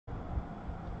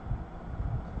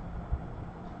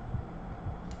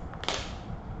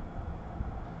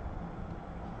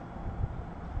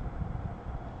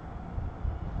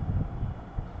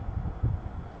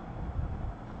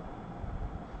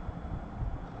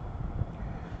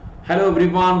Hello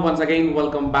everyone, once again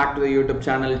welcome back to the YouTube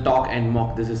channel Talk and Mock.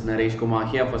 This is Naresh Kumar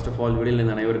here. First of all, வீடியோல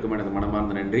இந்த அனைவருக்கும் எனது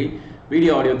மனமார்ந்த நன்றி.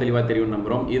 Video audio தெளிவா தெரியும்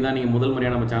நம்புறோம். இதான் நீங்க முதல்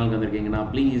முறையா நம்ம சேனலுக்கு வந்திருக்கீங்கன்னா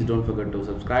please don't forget to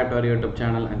subscribe to our YouTube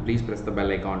channel and please press the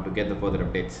bell icon to get the further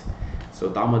updates.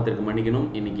 So தாமதத்திற்கு மன்னிக்கணும்.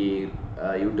 இன்னைக்கு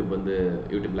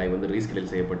YouTube live வந்து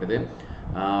ரீஸ்கெடியூல் செய்யப்பட்டது.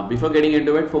 Before getting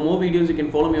into it, for more videos you can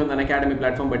follow me on the Unacademy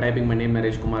platform by typing my name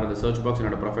Nareshkumar in the search box.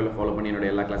 என்னோட ப்ரொஃபைல follow பண்ணி என்னோட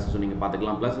எல்லா கிளாஸஸும் நீங்க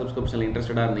பார்த்துக்கலாம். ப்ளஸ் சப்ஸ்கிரிப்ஷன்ல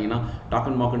இன்ட்ரெஸ்டடா இருந்தீங்கன்னா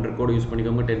talkandmock என்ற கோட் யூஸ்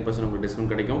பண்ணிக்கோங்க. 10% உங்களுக்கு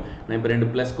டிஸ்கவுண்ட் கிடைக்கும். நான் இப்போ 2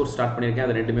 ப்ளஸ் கோர்ஸ் ஸ்டார்ட் பண்ணியிருக்கேன்.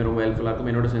 அது ரெண்டுமே ரொம்ப ஹெல்ப்ஃபுல்லா இருக்கும்.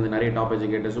 என்னோட சேர்ந்து நிறைய டாப்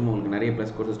எஜுகேட்டர்ஸும் உங்களுக்கு நிறைய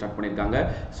ப்ளஸ் கோர்ஸ் ஸ்டார்ட் பண்ணியிருக்காங்க.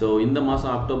 ஸோ இந்த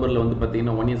மாதம் அக்டோபரில் வந்து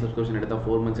பார்த்தீங்கன்னா 1 year சப்ஸ்கிரிப்ஷன் எடுத்தால்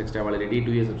 4 months extra validity,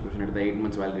 2 year subscription எடுத்தால் 8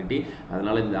 months வேலிடிட்டி.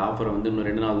 அதனால இந்த ஆஃபர் வந்து இன்னும்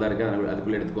 2 நாள் தான் இருக்குது.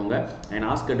 அதுக்குள்ளே எடுத்துக்கோங்க. And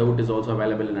ask a doubt is also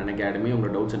available in Unacademy.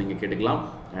 உங்களோட டவுட்ஸை நீங்கள் கேட்டுக்கலாம்.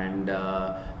 And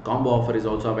combo offer is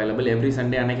also available. Every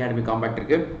Sunday Unacademy compact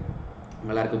இருக்கு,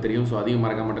 எல்லாருக்கும் தெரியும். ஸோ அதையும்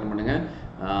மறக்காம அட்டெண்ட் பண்ணுங்க.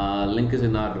 Link is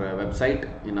in R website,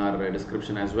 in R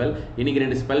description as well. இன்னைக்கு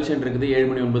 2 ஸ்பெல் சென்ட் இருக்குது, 7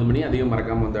 மணி 9 மணி. அதையும்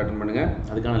மறக்காம வந்து அட்டெண்ட் பண்ணுங்க.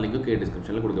 அதுக்கான லிங்க்கு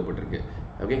டிஸ்கிரிப்ஷனில் கொடுக்கப்பட்டிருக்கு.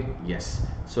 Okay, S.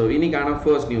 ஸோ இன்னைக்கான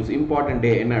ஃபர்ஸ்ட் நியூஸ், இம்பார்ட்டன்ட்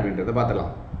டே என்ன அப்படின்றத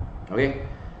பார்த்துலாம். ஓகே,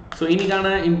 ஸோ இன்னைக்கான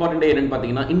இம்பார்ட்டன்ட் டே என்னன்னு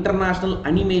பார்த்தீங்கன்னா இன்டர்நேஷனல்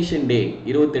அனிமேஷன் டே.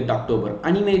 28 அக்டோபர்.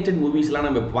 அனிமேட்டட் மூவிஸ்லாம்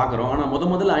நம்ம பார்க்குறோம். ஆனால்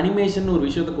முதல்ல அனிமேஷன் ஒரு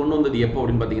விஷயத்தை கொண்டு வந்தது எப்போ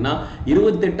அப்படின்னு பார்த்தீங்கன்னா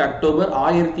 28 அக்டோபர்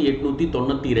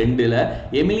 1892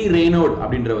 எமிலி ரெய்னோட்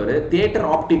அப்படின்றவர் தியேட்டர்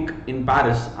ஆப்டிக் இன்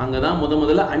பாரிஸ், அங்கே தான்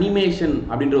முதல்ல அனிமேஷன்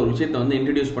அப்படின்ற ஒரு விஷயத்தை வந்து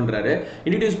இன்ட்ரடியூஸ் பண்ணுறாரு.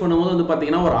 இன்ட்ரடியூஸ் பண்ணும்போது வந்து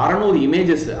பார்த்தீங்கன்னா ஒரு 600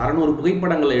 இமேஜஸ், 600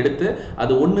 புகைப்படங்களை எடுத்து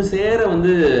அது ஒன்று சேர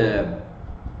வந்து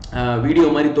வீடியோ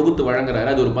மாதிரி தொகுத்து வழங்குறாரு.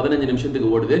 அது ஒரு 15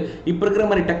 நிமிஷத்துக்கு ஓடுது. இப்போ இருக்கிற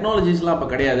மாதிரி டெக்னாலஜிஸ்லாம் அப்போ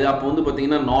கிடையாது. அப்போ வந்து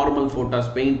பார்த்தீங்கன்னா நார்மல் ஃபோட்டோஸ்,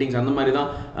 பெயிண்டிங்ஸ் அந்த மாதிரி தான்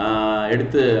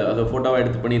எடுத்து அதை ஃபோட்டோவாக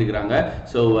எடுத்து பண்ணியிருக்கிறாங்க.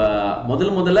 ஸோ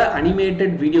முதல்ல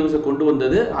அனிமேட்டட் வீடியோஸை கொண்டு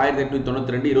வந்தது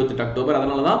 1892 28 அக்டோபர்.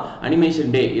 அதனால தான்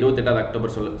அனிமேஷன் டே 28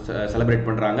 அக்டோபர் செலிப்ரேட்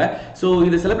பண்ணுறாங்க. ஸோ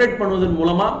இதை செலிப்ரேட் பண்ணுவதன்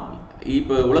மூலமாக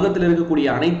இப்போ உலகத்தில் இருக்கக்கூடிய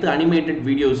அனைத்து அனிமேட்டட்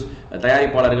வீடியோஸ்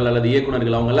தயாரிப்பாளர்கள் அல்லது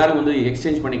இயக்குநர்கள் அவங்க எல்லாரும் வந்து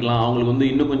எக்ஸ்சேஞ்ச் பண்ணிக்கலாம். அவங்களுக்கு வந்து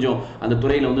இன்னும் கொஞ்சம் அந்த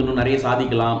துறையில் வந்து இன்னும் நிறைய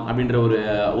சாதிக்கலாம் அப்படின்ற ஒரு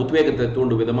உத்வேகத்தை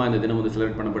தூண்டும் விதமாக இந்த தினம் வந்து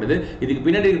செலிப்ரேட் பண்ணப்படுது. இதுக்கு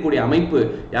பின்னாடி இருக்கக்கூடிய அமைப்பு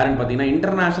யாருன்னு பார்த்தீங்கன்னா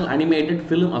இன்டர்நேஷனல் அனிமேட்டட்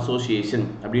ஃபிலிம் அசோசியேஷன்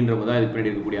அப்படின்றது தான் இதுக்கு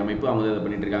பின்னாடி இருக்கக்கூடிய அமைப்பு. அவங்க இதை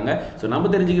பண்ணிட்டு இருக்காங்க. ஸோ நம்ம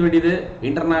தெரிஞ்சுக்க வேண்டியது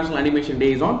international animation day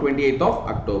is on 28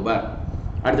 October.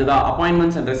 அடுத்ததா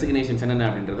அப்பாயின்மெண்ட்ஸ் அண்ட் ரெசிக்னேஷன்ஸ் என்னென்ன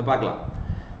அப்படின்றத பார்க்கலாம்.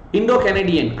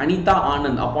 Indo-Canadian Anitha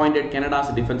Anand appointed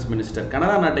Canada's defence minister.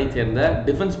 Canada நாட்டை சேர்ந்த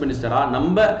டிஃபென்ஸ் மினிஸ்டரா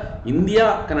நம்ம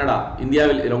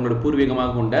இந்தியாவில் அவங்களோட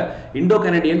பூர்வீகமாக கொண்ட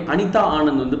இண்டோ-கனடியன் அனிதா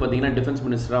ஆனந்த் வந்து பார்த்தீங்கன்னா டிஃபென்ஸ்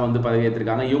மினிஸ்டரா வந்து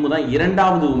பதவியேற்றிருக்காங்க. இவங்க தான்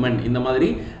 2வது உமன் இந்த மாதிரி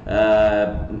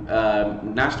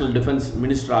நேஷனல் டிஃபென்ஸ்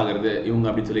மினிஸ்டர் ஆகிறது இவங்க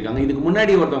அப்படின்னு சொல்லியிருக்காங்க. இதுக்கு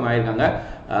முன்னாடி ஒருத்தவங்க ஆயிருக்காங்க,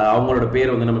 அவங்களோட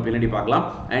பேர் வந்து நம்ம பின்னாடி பார்க்கலாம்.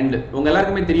 அண்ட் உங்க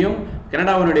எல்லாருக்குமே தெரியும்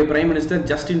கனடாவுடைய prime minister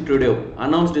Justin Trudeau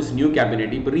announced is new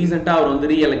cabinet. இப்போ ரீசெண்டாக அவர் வந்து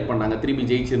ரீஎலெக்ட் பண்ணாங்க, திருப்பி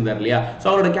ஜெயிச்சிருந்தார் இல்லையா. ஸோ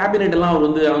அவரோட கேபினெட் எல்லாம் அவர்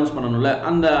வந்து அனௌன்ஸ் பண்ணணும்ல.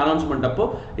 அந்த அனௌன்ஸ்மெண்ட் அப்போ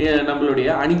நம்மளுடைய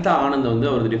அனிதா ஆனந்த் வந்து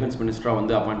அவர் டிஃபென்ஸ் மினிஸ்டரா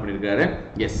வந்து அப்பாயிண்ட் பண்ணியிருக்காரு.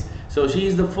 S, so she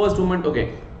is the first woman. Okay,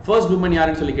 first woman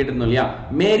யாருன்னு சொல்லி கேட்டிருந்தோம் இல்லையா.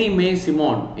 மேரி மே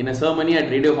Simone in a ceremony at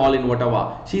Radio Hall in Ottawa.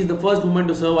 She is the first woman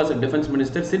to serve as a defense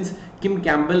minister since Kim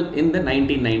Campbell in the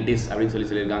 1990s அப்படின்னு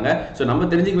சொல்லியிருக்காங்க. So நம்ம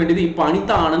தெரிஞ்சுக்க வேண்டியது இப்போ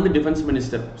Anitha Anand defence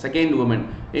minister, second woman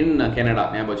இன் Canada,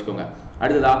 ஞாபகம் வச்சுக்கோங்க.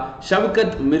 அடுத்ததா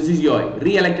Shavkat மிர்சியோய்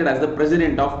re-elected as the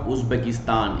president of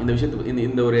Uzbekistan. இந்த விஷயத்துக்கு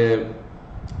இந்த ஒரு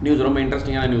நியூஸ் ரொம்ப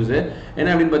இன்ட்ரெஸ்டிங்கான நியூஸ்.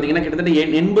 என்ன அப்படின்னு பார்த்தீங்கன்னா கிட்டத்தட்ட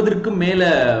 80க்கும் மேல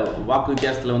வாக்கு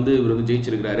வித்தியாசத்தில் வந்து இவர் வந்து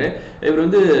ஜெயிச்சிருக்கிறாரு. இவர்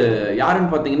வந்து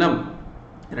யாருன்னு பார்த்தீங்கன்னா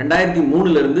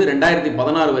 2003 இருந்து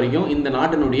 2016 வரைக்கும் இந்த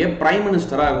நாட்டினுடைய பிரைம்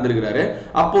மினிஸ்டரா இருந்திருக்கிறாரு.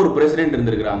 அப்போ ஒரு பிரசிடென்ட்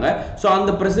இருந்திருக்காங்க. ஸோ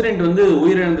அந்த பிரசிடென்ட் வந்து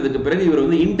உயிரிழந்ததுக்கு பிறகு இவர்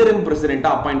வந்து இன்டரிம் பிரசிடென்ட்டா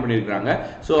அப்பாயிண்ட் பண்ணியிருக்காங்க.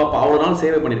 ஸோ அப்போ அவ்வளோ நாள்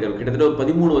சேவை பண்ணியிருக்காரு. கிட்டத்தட்ட ஒரு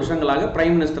 13 வருஷங்களாக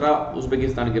பிரைம் மினிஸ்டரா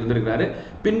உஸ்பெகிஸ்தானுக்கு இருந்திருக்காரு.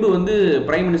 பின்பு வந்து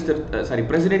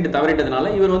பிரசிடென்ட்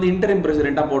தவறிட்டதுனால இவர் வந்து இன்டரிம்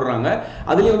பிரசிடென்ட்டா போடுறாங்க.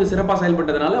 அதுலயும் வந்து சிறப்பாக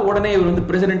செயல்பட்டதுனால உடனே இவர் வந்து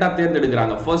பிரசிடென்ட்டா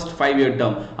தேர்ந்தெடுக்கிறாங்க ஃபர்ஸ்ட் 5 year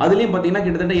term. அதுலயும் பார்த்தீங்கன்னா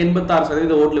கிட்டத்தட்ட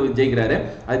 86% ஓட்டுல ஜெயிக்கிறாரு.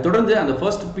 அதை தொடர்ந்து அந்த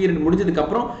ஃபர்ஸ்ட் பீரியட் முடிஞ்சதுக்கு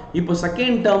அப்புறம் இப்போ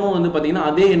செகண்ட் டேர்மும் வந்து பாத்தீங்கன்னா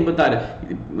அதே 86.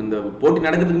 இந்த போட்டி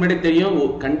நடக்கிறதுக்கு முன்னாடி தெரியும்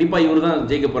கண்டிப்பா இவர் தான்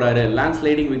ஜெயிக்க போறாரு, லேண்ட்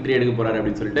ஸ்லைடிங் விக்டரி எடுக்க போறாரு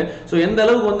அப்படின்னு சொல்லிட்டு. ஸோ எந்த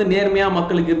அளவுக்கு வந்து நேர்மையா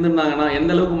மக்களுக்கு இருந்திருந்தாங்கன்னா,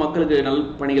 எந்த அளவுக்கு மக்களுக்கு நல்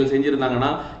பணிகள் செஞ்சிருந்தாங்கன்னா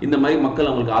இந்த மாதிரி மக்கள்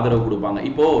அவங்களுக்கு ஆதரவு கொடுப்பாங்க.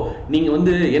 இப்போ நீங்க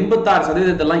வந்து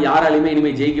 86% யாராலையுமே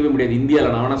இனிமேல் ஜெயிக்கவே முடியாது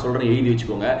இந்தியாவில். நான் வேணா சொல்றேன், எழுதி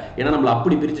வச்சுக்கோங்க. ஏன்னா நம்மள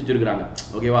அப்படி பிரிச்சு வச்சிருக்காங்க.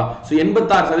 ஓகேவா? ஸோ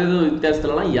 86%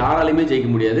 வித்தியாசத்துலலாம் யாராலையுமே ஜெயிக்க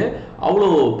முடியாது.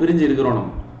 அவ்வளோ பிரிஞ்சு இருக்கிறோம்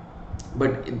நம்ம.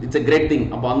 But it's a great thing.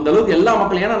 அப்போ அந்த அளவுக்கு எல்லா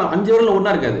மக்களும், ஏன்னா 5 வருடம்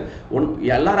ஒன்றா இருக்காது.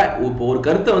 இப்போ ஒரு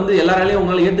கருத்தை வந்து எல்லாராலையும்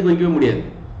உங்களால் ஏற்றுக்க வைக்கவே முடியாது.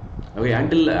 ஓகே,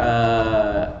 அண்டில்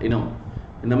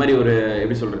இந்த மாதிரி ஒரு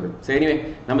எப்படி சொல்றது. சரி, எனிவே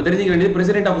நம்ம தெரிஞ்சுக்க வேண்டியது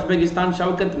president of Uzbekistan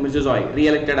Shavkat மிர்சியோய்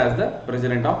re-elected as the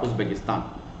president of Uzbekistan.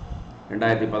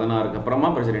 2016 அப்புறமா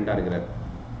பிரசிடென்ட்டா இருக்கிறார்.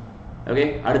 ஓகே,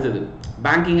 அடுத்தது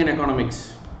banking and economics.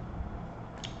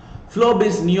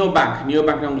 Flowbiz Neobank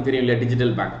உங்களுக்கு தெரியும் இல்லையா,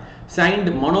 digital bank, signed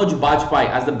Manoj Bajpai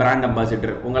as the brand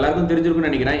ambassador. உங்க எல்லாருக்கும் தெரிஞ்சிருக்கும்னு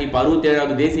நினைக்கிறேன். இப்போ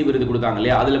 67வது தேசிய விருது கொடுத்தாங்க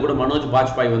இல்லையா, அதுல கூட மனோஜ்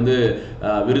பாஜ்பாய் வந்து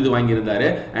விருது வாங்கியிருந்தாரு.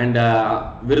 அண்ட்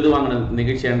விருது வாங்கின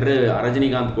நிகழ்ச்சி அன்று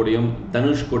ரஜினிகாந்த் கூடயும்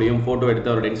தனுஷ் கூடயும் போட்டோ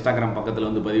எடுத்து அவரோட இன்ஸ்டாகிராம் பக்கத்துல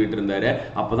வந்து பதிவிட்டு இருந்தாரு.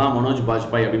 அப்பதான் மனோஜ்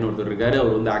பாஜ்பாய் அப்படின்னு ஒருத்தர் இருக்காரு,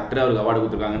 அவர் வந்து ஆக்டர், அவருக்கு அவார்டு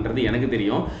கொடுத்துருக்காங்கன்றது எனக்கு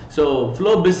தெரியும். ஸோ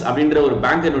ஃப்ளோபிஸ் அப்படின்ற ஒரு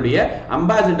பேங்கினுடைய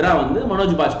அம்பாசிடரா வந்து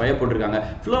மனோஜ் பாஜ்பாயை போட்டிருக்காங்க.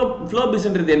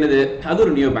 ஃப்ளோபிஸ்ன்றது என்னது, அது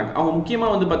ஒரு நியோ பேங்க். அவங்க முக்கியமா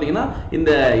வந்து பாத்தீங்கன்னா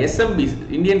இந்த SMBs,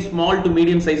 Indian small to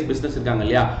medium size business இருக்காங்க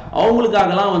இல்லையா,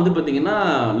 அவங்களுக்காகலாம் வந்து பாத்தீங்கன்னா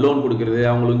லோன் கொடுக்கறது,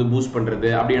 அவங்களை வந்து பூஸ்ட்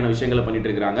பண்றது அப்படியான விஷயங்களை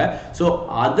பண்ணிட்டு இருக்காங்க. ஸோ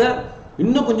அதை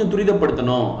இன்னும் கொஞ்சம்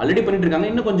துரிதப்படுத்தணும், ஆல்ரெடி பண்ணிட்டு இருக்காங்க,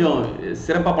 இன்னும் கொஞ்சம்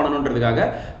சிறப்பாக பண்ணணுன்றதுக்காக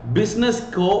பிசினஸ்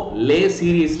கோ லே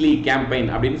சீரியஸ்லி கேம்பெயின்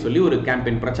அப்படின்னு சொல்லி ஒரு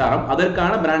கேம்பெயின் பிரச்சாரம்,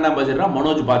 அதற்கான பிராண்ட் அம்பாசிடரா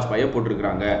மனோஜ் பாஜ்பாயை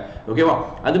போட்டிருக்காங்க. ஓகேவா?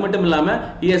 அது மட்டும் இல்லாம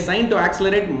he has signed to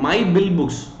accelerate my bill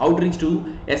books outreach to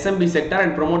SMB sector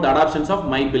and promote the adoptions of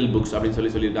my bill books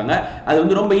அப்படின்னு சொல்லியிருக்காங்க. அது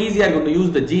வந்து ரொம்ப ஈஸியா இருக்கும் to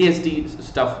use the GST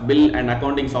stuff, bill and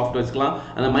accounting softwaresலாம்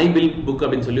அந்த my bill book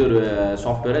அப்படின்னு சொல்லி ஒரு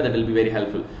software, that will be very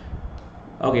helpful.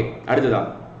 Okay, அடுத்ததான்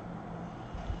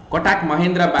கொட்டாக்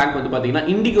மஹேந்திரா பேங்க் வந்து பாத்தீங்கன்னா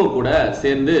இண்டிகோ கூட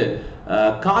சேர்ந்து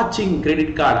காச்சிங்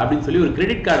கிரெடிட் கார்டு அப்படின்னு சொல்லி ஒரு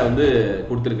கிரெடிட் கார்டை வந்து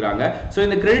கொடுத்துருக்காங்க. ஸோ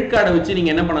இந்த கிரெடிட் கார்டை வச்சு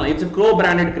நீங்க என்ன பண்ணலாம், it's go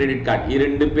branded credit card,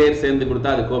 2 பேர் சேர்ந்து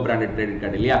கொடுத்தா அது கோ பிராண்டட் கிரெடிட்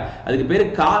கார்டு இல்லையா, அதுக்கு பேரு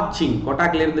காச்சிங்,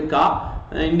 கொட்டாக்ல இருந்து கா,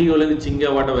 இண்டிகோல இருந்து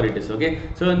சிங்க, what ever it is. Okay,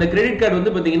 so இந்த கிரெடிட் கார்டு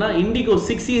வந்து பாத்தீங்கன்னா இண்டிகோ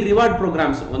 6E ரிவார்ட்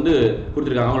ப்ரோக்ராம்ஸ் வந்து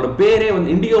கொடுத்துருக்காங்க. அவங்களோட பேரே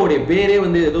வந்து இண்டிகோவுடைய பேரே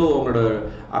வந்து ஏதோ அவங்களோட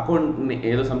அக்கௌண்ட்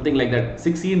ஏதோ சம்திங் லைக் தட்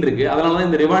 6E இருக்கு, அதனால தான்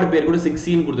இந்த ரிவார்டு பேர் கூட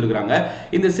 6E கொடுத்துருக்காங்க.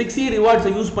 இந்த 6E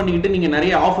ரிவார்ட்ஸை யூஸ் பண்ணிக்கிட்டு நீங்க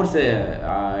நிறைய ஆஃபர்ஸ்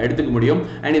எடுத்துக்க முடியும்.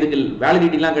 அண்ட் இதுக்கு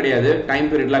வேலிடிட்டிலாம் கிடையாது, டைம்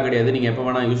பீரியட்லாம் கிடையாது, நீங்க எப்போ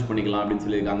வேணா யூஸ் பண்ணிக்கலாம் அப்படின்னு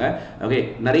சொல்லியிருக்காங்க. ஓகே,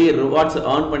 நிறைய ரிவார்ட்ஸ்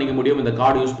ஏர்ன் பண்ணிக்க முடியும் இந்த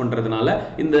கார்டு யூஸ் பண்றதுனால.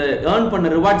 இந்த ஏர்ன்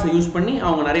பண்ண ரிவார்ட்ஸை யூஸ் பண்ணி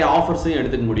அவங்க நிறைய ஆஃபர்ஸையும்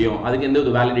எடுத்துக்க முடியும், அதுக்கு எந்த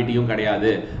ஒரு வேலிடிட்டியும் கிடையாது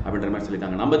அப்படின்ற மாதிரி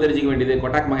சொல்லியிருக்காங்க. நம்ம தெரிஞ்சுக்க வேண்டியது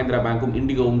கொட்டாக் மஹேந்திரா பேங்க்கும்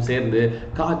இண்டிகோவும் சேர்ந்து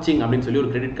காச்சிங் அப்படின்னு சொல்லி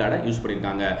ஒரு கிரெடிட் கார்டை யூஸ்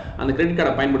பண்ணியிருக்காங்க. அந்த கிரெடிட்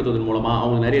கார்டை பயன்படுத்துவதன் மூலமா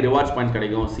அவங்க நிறைய ரிவார்ட்ஸ் பாயிண்ட்ஸ்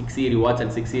கிடைக்கும், 6E rewards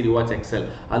and 6E rewards XL.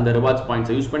 அந்த ரிவார்ட்ஸ்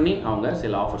பாயிண்ட்ஸை யூஸ் பண்ணி அவங்க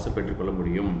சில ஆஃபர்ஸை பெற்றுக்கொள்ள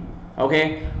முடியும். ஓகே,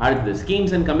 அடுத்து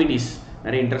ஸ்கீம்ஸ் அண்ட் கமிட்டிஸ்,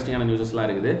 நிறைய இன்ட்ரெஸ்டிங்கான நியூஸஸ்லாம்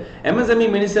இருக்குது. MSME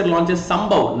minister launches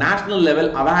Sambhav national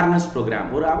level awareness program.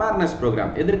 ஒரு அவேர்னஸ்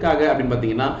ப்ரோக்ராம் எதற்காக அப்படின்னு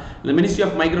பார்த்தீங்கன்னா, இந்த ministry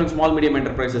of micro and small medium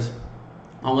enterprises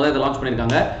அவங்க தான் இதை லான்ச்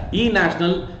பண்ணியிருக்காங்க.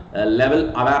 நேஷனல் லெவல்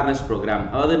அவேர்னஸ் ப்ரோக்ராம்,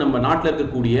 அதாவது நம்ம நாட்டில்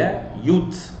இருக்கக்கூடிய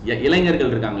யூத்ஸ்,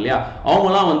 இளைஞர்கள் இருக்காங்க இல்லையா,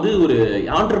 அவங்கலாம் வந்து ஒரு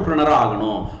ஆண்டர்பிரினரா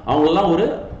ஆகணும், அவங்களெல்லாம் ஒரு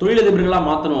தொழிலதிபர்களாக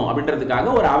மாற்றணும்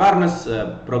அப்படின்றதுக்காக ஒரு அவேர்னஸ்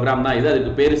ப்ரோக்ராம் தான் இது.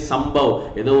 அதுக்கு பேர் சம்பவ்,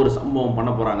 ஏதோ ஒரு சம்பவம்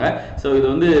பண்ண போறாங்க. ஸோ இது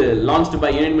வந்து launched by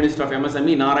union minister of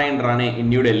MSME Narayan Rane in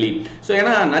new Delhi. So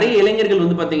ஏன்னா நிறைய இளைஞர்கள்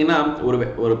வந்து பார்த்தீங்கன்னா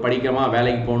ஒரு படிக்கமா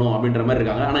வேலைக்கு போகணும் அப்படின்ற மாதிரி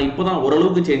இருக்காங்க. ஆனால் இப்போதான்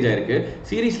ஓரளவுக்கு சேஞ்ச் ஆயிருக்கு.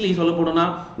 சீரியஸ்லி சொல்ல போனோம்னா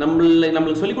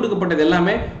நம்மளுக்கு சொல்லிக் கொடுக்கப்பட்டது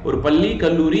எல்லாமே ஒரு பள்ளி,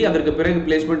 கல்லூரி, அதற்கு பிறகு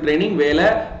பிளேஸ்மெண்ட் ட்ரைனிங், வேலை,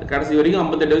 கடைசி வரைக்கும்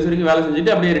 58 வயசு வரைக்கும் வேலை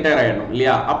செஞ்சுட்டு அப்படியே ரிட்டையர் ஆயிடணும்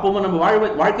இல்லையா. அப்போ நம்ம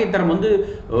வாழ்க்கை தரம் வந்து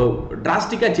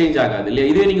டிராஸ்டிக்கா சேஞ்ச் ஆகாது இல்லையா.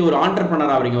 இதே நீங்க ஒரு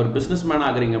ஆண்டர்பிரனர் ஆகிறீங்க, ஒரு பிசினஸ் மேன்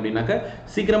ஆகிறீங்க அப்படின்னாக்க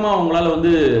சீக்கிரமா உங்களால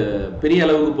வந்து பெரிய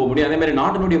அளவுக்கு போக முடியும். அதே மாதிரி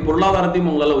நாட்டினுடைய பொருளாதாரத்தையும்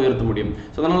உங்களால உயர்த்த முடியும்.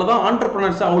 ஸோ அதனால தான்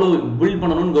ஆண்டர்பிரனர்ஸ் அவ்வளவு பில்ட்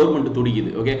பண்ணணும்னு கவர்மெண்ட்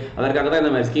துடிக்குது. ஓகே, அதற்காக தான்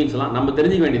இந்த மாதிரி ஸ்கீம்ஸ் எல்லாம். நம்ம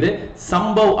தெரிஞ்சுக்க வேண்டியது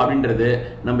சம்பவ் அப்படின்றது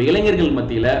நம்ம இளைஞர்கள்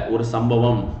மத்தியில ஒரு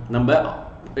சம்பவம், நம்ம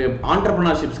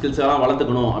ஆண்டர்பிரினர்ஷிப் ஸ்கில்ஸ் எல்லாம்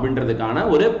வளர்த்துக்கணும் அப்படின்றதுக்கான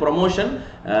ஒரு ப்ரொமோஷன்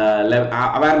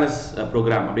அவேர்னஸ்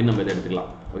ப்ரோக்ராம் அப்படின்னு நம்ம இதை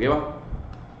எடுத்துக்கலாம். ஓகேவா?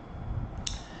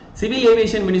 Civil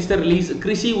aviation minister release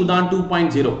Krishi Udaan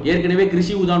 2.0. ஏற்கனவே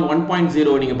கிருஷி உதான்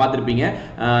 1.0 நீங்க பார்த்திருப்பீங்க.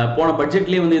 போன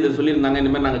பட்ஜெட்லேயே வந்து இதை சொல்லியிருந்தாங்க,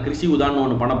 இந்த மாதிரி நாங்கள் கிருஷி உதான்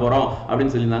ஒன்று பண்ண போறோம்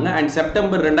அப்படின்னு சொல்லியிருந்தாங்க. அண்ட்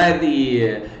செப்டம்பர்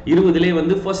 2020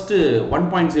 வந்து ஃபர்ஸ்ட்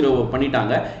 1.0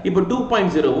 பண்ணிட்டாங்க. இப்போ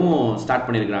 2.0வும் ஸ்டார்ட்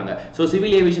பண்ணியிருக்காங்க. ஸோ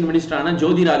சிவில் ஏவியேஷன் மினிஸ்டரான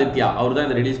ஜோதிராதித்யா அவர் தான்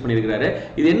இதை ரிலீஸ் பண்ணியிருக்கிறாரு.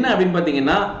 இது என்ன அப்படின்னு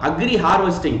பார்த்தீங்கன்னா, அக்ரி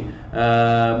ஹார்வெஸ்டிங்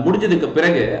முடிஞ்சதுக்கு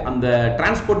பிறகு அந்த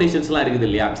டிரான்ஸ்போர்டேஷன்ஸ்லாம் இருக்குது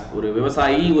இல்லையா, ஒரு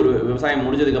விவசாயம்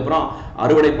முடிஞ்சதுக்கு அப்புறம்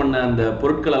அறுவடை பண்ண அந்த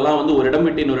பொருட்கள் எல்லாம் வந்து ஒரு இடம்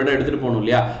விட்டு இன்னொரு இடம் எடுத்துட்டு போகணும்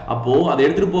இல்லையா. அப்போ அதை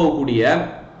எடுத்துட்டு போகக்கூடிய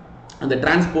அந்த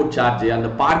டிரான்ஸ்போர்ட் சார்ஜ், அந்த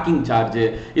பார்க்கிங் சார்ஜ்,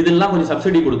 இதெல்லாம் கொஞ்சம்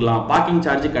சப்சிடி கொடுக்கலாம். பார்க்கிங்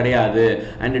சார்ஜ் கிடையாது.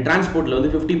 அண்ட் டிரான்ஸ்போர்ட்ல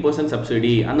வந்து 50%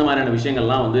 சப்சிடி, அந்த மாதிரியான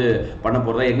விஷயங்கள்லாம் வந்து பண்ண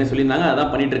போறதா என்ன சொல்லியிருந்தாங்க.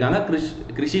 அதான் பண்ணிட்டு இருக்காங்க.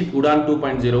 கிருஷி உடான்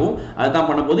 2.0வும் அதான்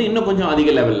பண்ண போது, இன்னும் கொஞ்சம்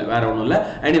அதிக லெவல்ல, வேற ஒன்றும் இல்லை.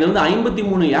 அண்ட் இது வந்து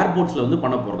 53 ஏர்போர்ட்ஸ்ல வந்து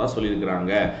பண்ண போறதா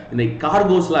சொல்லியிருக்காங்க. இந்த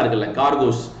கார்கோஸ்லாம் இருக்குல்ல,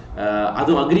 கார்கோஸ்,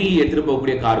 அது அக்ரி எடுத்துட்டு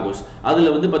போகக்கூடிய கார்கோஸ்,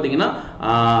 அதுல வந்து பாத்தீங்கன்னா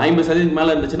 50%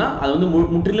 மேல இருந்துச்சுன்னா அது வந்து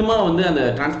முற்றிலுமா வந்து அந்த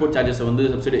டிரான்ஸ்போர்ட் சார்ஜஸ் வந்து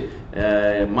சப்சிடி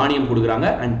மானியம் கொடுக்குறாங்க.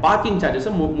 அண்ட் பார்க்கிங் சார்ஜஸ்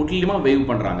முற்றிலுமா வேவ்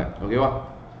பண்றாங்க. ஓகேவா?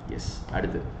 எஸ்.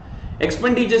 அடுத்து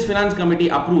expenditures finance committee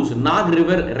approves knock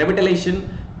river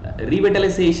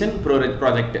ரீவெட்டலைசேஷன்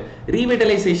project.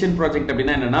 ரீவெட்டலைசேஷன் project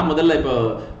அப்படின்னா என்னன்னா, முதல்ல இப்போ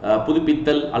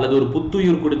புதுப்பித்தல் அல்லது ஒரு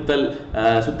புத்துயிர் கொடுத்தல்,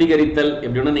 சுத்திகரித்தல்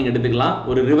எப்படி வேணா நீங்க எடுத்துக்கலாம்.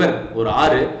 ஒரு ரிவர், ஒரு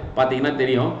ஆறு பாத்தீங்கன்னா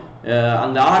தெரியும்,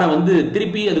 அந்த ஆறை வந்து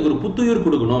திருப்பி அதுக்கு ஒரு புத்துயிர்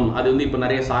கொடுக்கணும். அது வந்து இப்போ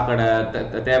நிறைய சாக்கடை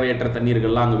தேவையற்ற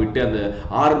தண்ணீர்கள்லாம் அங்கே விட்டு அந்த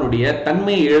ஆறுனுடைய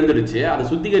தன்மையை இழந்துடுச்சு. அதை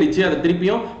சுத்திகரித்து அதை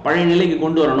திருப்பியும் பழைய நிலைக்கு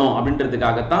கொண்டு வரணும்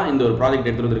அப்படின்றதுக்காகத்தான் இந்த ஒரு ப்ராஜெக்ட்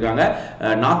எடுத்துட்டு வந்திருக்காங்க.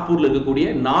 நாக்பூர்ல இருக்கக்கூடிய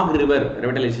நாக் ரிவர்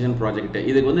ரெவிட்டலைசேஷன் ப்ராஜெக்ட்.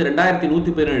 இதுக்கு வந்து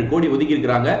 2117 கோடி ஒதுக்கி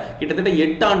இருக்கிறாங்க. கிட்டத்தட்ட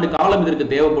 8 ஆண்டு காலம் இதற்கு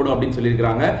தேவைப்படும் அப்படின்னு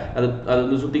சொல்லியிருக்காங்க. அது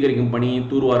வந்து சுத்திகரிக்கும் பணி,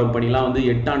 தூர்வாரும் பணிலாம் வந்து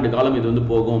 8 ஆண்டு காலம் இது வந்து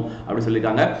போகும் அப்படின்னு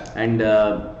சொல்லியிருக்காங்க. அண்ட்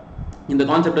இந்த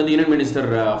கான்செப்ட் வந்து union minister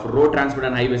for road transport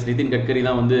and highways Nitin Gadkari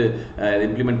தான் வந்து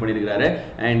இம்ப்ளிமெண்ட் பண்ணியிருக்காரு.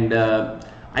 And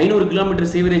 500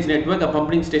 kilometre sewerage network,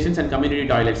 pumping stations and community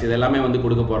toilets இது எல்லாமே வந்து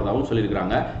கொடுக்க போறதாகவும்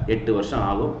சொல்லியிருக்காங்க. 8 வருஷம்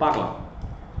ஆகும், பார்க்கலாம்.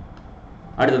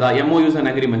 அடுத்ததா MOUs and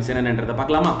agreements என்னன்றதை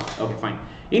பார்க்கலாமா? Okay fine.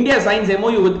 India science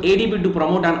MOU with ADB to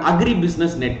promote an agri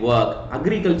business network.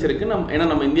 அக்ரிகல்ச்சருக்கு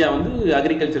நம்ம இந்தியா வந்து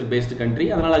அக்ரிகல்ச்சர் பேஸ்டு கண்ட்ரி,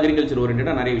 அதனால அக்ரிகல்ச்சர்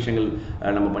ஓரியன்டா நிறைய விஷயங்கள்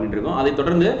நம்ம பண்ணிட்டு இருக்கோம். அதை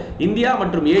தொடர்ந்து இந்தியா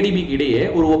மற்றும் ADBக்கு இடையே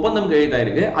ஒரு ஒப்பந்தம்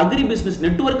கையெழுத்தாயிருக்கு. அக்ரி பிசினஸ்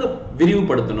நெட்வொர்க்கை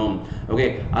விரிவுபடுத்தணும். ஓகே,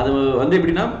 அது வந்து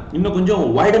எப்படின்னா இன்னும் கொஞ்சம்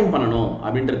வைடன் பண்ணணும்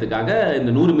அப்படின்றதுக்காக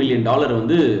இந்த $100 மில்லியன்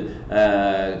வந்து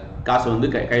காசு வந்து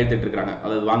கையெழுத்திட்டு இருக்காங்க.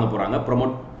 அதாவது வாங்க போறாங்க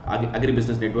promote agri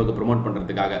business network promote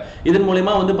பண்றதுக்காக. இதன்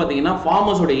மூலமா வந்து பாத்தீங்கன்னா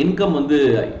ஃபார்மர்ஸோட இன்கம் வந்து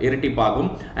இரட்டிப்பாகும்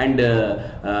அண்ட்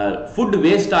ஃபுட்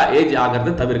வேஸ்டேஜ்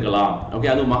ஆகிறத தவிர்க்கலாம். ஓகே,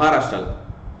 அது மகாராஷ்டிரா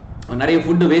நிறைய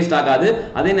ஃபுட் வேஸ்ட் ஆகாது,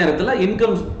 அதே நேரத்தில்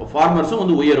இன்கம் ஃபார்மர்ஸும்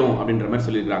வந்து உயரும் அப்படின்ற மாதிரி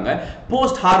சொல்லியிருக்காங்க.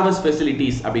 போஸ்ட் ஹார்வெஸ்ட்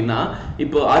ஃபெசிலிட்டிஸ் அப்படின்னா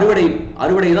இப்போ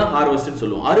அறுவடை தான் ஹார்வெஸ்ட்னு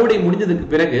சொல்லுவோம். அறுவடை முடிஞ்சதுக்கு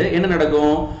பிறகு என்ன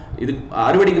நடக்கும்? இது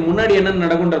அறுவடைக்கு முன்னாடி என்ன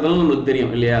நடக்கும்ன்றதெல்லாம் நமக்கு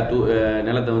தெரியும் இல்லையா?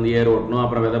 நிலத்தை வந்து ஏர் ஓட்டணும்,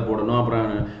 அப்புறம் விதை போடணும், அப்புறம்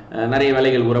நிறைய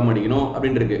வேலைகள் உரம் அடிக்கணும்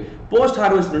அப்படின்னு இருக்கு. போஸ்ட்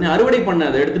ஹார்வெஸ்ட் அறுவடை பண்ண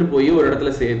அதை எடுத்துட்டு போய் ஒரு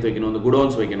இடத்துல சேர்த்து வைக்கணும், அந்த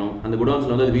குடோன்ஸ் வைக்கணும். அந்த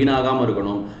குடோன்ஸ்ல வந்து அது வீணாகாம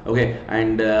இருக்கணும். ஓகே,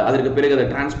 அண்ட் அதற்கு பிறகு அதை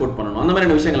டிரான்ஸ்போர்ட் பண்ணணும். அந்த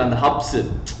மாதிரியான விஷயங்கள், அந்த ஹப்ஸ்,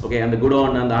 ஓகே, அந்த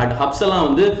குடோன், அந்த ஹப்ஸ் எல்லாம்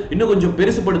வந்து இன்னும் கொஞ்சம்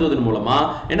பெருசுபடுத்துவதன் மூலமா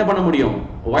என்ன பண்ண முடியும்?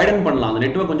 வைடன் பண்ணலாம். அந்த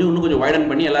நெட்வொர்க் இன்னும் கொஞ்சம் வைடன்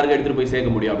பண்ணி எல்லாருக்கும் எடுத்துட்டு போய்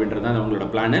சேர்க்க முடியும் அப்படின்றது தான் அவங்களோட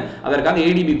பிளான். அதற்காக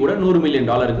ADB கூட $100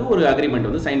 மில்லியன் ஒரு அக்ரிமெண்ட்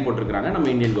வந்து சைன் போட்டிருக்காங்க நம்ம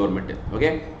இந்தியன் கவர்மெண்ட். Okay,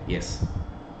 S.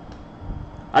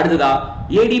 அடுத்ததா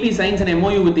ADB signs an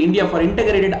MOU with India for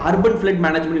integrated urban flood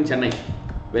management in Chennai.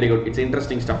 Very good, it's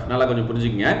interesting stuff. நல்லா கொஞ்சம்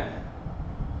புரிஞ்சுக்கங்க.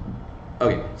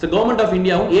 ஓகே, சோ கவர்மெண்ட் ஆஃப்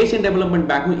இந்தியாவும் ஏசியன் டெவலப்மெண்ட்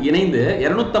பேங்க்கும் இணைந்து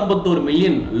 251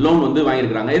 மில்லியன் லோன் வந்து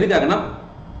வாங்கியிருக்காங்க. எதுக்காகனா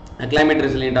கிளைமேட்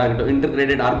ரெசிலியன்ட் ஆகட்டும்,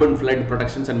 integrated urban flood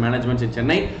protections and managements in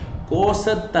Chennai,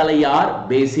 கோசத்தலையார்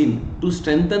basin to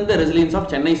strengthen the resilience of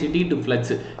Chennai city to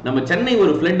floods. நம்ம சென்னை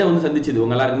ஒரு ஃப்ளட்டை வந்து சந்திச்சது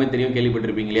உங்க எல்லாருக்குமே தெரியும்,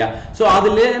 கேள்விப்பட்டிருப்பீங்க இல்லையா? ஸோ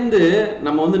அதுலேருந்து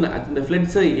நம்ம வந்து இந்த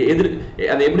ஃப்ளட்ஸை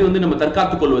அதை எப்படி வந்து நம்ம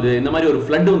தற்காத்துக் கொள்வது? இந்த மாதிரி ஒரு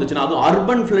ஃப்ளட் வந்துச்சுன்னா, அதுவும்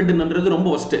அர்பன் ஃப்ளட்ன்றது ரொம்ப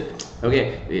ஒஸ்ட். ஓகே,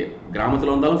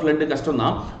 கிராமத்தில் வந்தாலும் ஃப்ளட் கஷ்டம்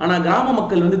தான். ஆனால் கிராம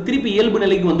மக்கள் வந்து திருப்பி இயல்பு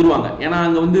நிலைக்கு வந்துருவாங்க. ஏன்னா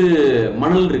அங்கே வந்து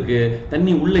மணல் இருக்கு,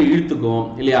 தண்ணி உள்ள இழுத்துக்கும்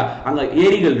இல்லையா? அங்கே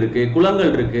ஏரிகள் இருக்கு,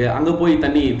 குளங்கள் இருக்கு, அங்கே போய்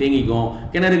தண்ணி தேங்கிக்கும்,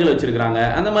 கிணறுகள் வச்சிருக்காங்க,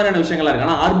 அந்த மாதிரியான விஷயங்களா இருக்கு.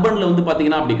 ஆனால் அர்பன்ல வந்து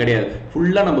பார்த்தீங்கன்னா அப்படி கிடையாது.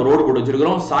 ஃபுல்லாக நம்ம ரோடு போட்டு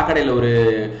வச்சிருக்கிறோம். சாக்கடையில் ஒரு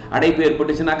அடைப்பு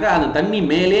ஏற்பட்டுச்சுனாக்கா அந்த தண்ணி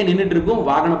மேலே நின்றுட்டு இருக்கும்,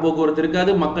 வாகன போக்குவரத்து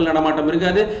இருக்காது, மக்கள் நடமாட்டம்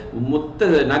இருக்காது,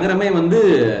 மொத்த நகரமே வந்து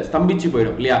ஸ்தம்பிச்சு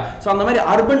போயிடும் இல்லையா? ஸோ அந்த மாதிரி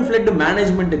அர்பன் ஃப்ளட்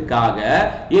மேனேஜ்மெண்ட்டுக்காக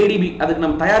ADB அதுக்கு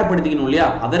நம்ம தயார்படுத்திக்கணும் இல்லையா?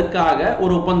 அதற்காக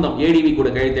ஒரு ஒப்பந்தம் ADB கூட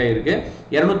கையெழுத்தாயிருக்கு.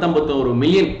 251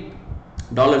 மில்லியன்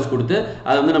கொடுத்து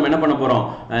அதை வந்து நம்ம என்ன பண்ண போறோம்?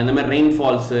 இந்த மாதிரி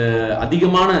ரெயின்ஃபால்ஸ்,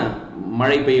 அதிகமான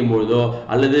மழை பெய்யும் பொழுதோ,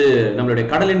 அல்லது நம்மளுடைய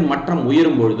கடலின் மட்டம்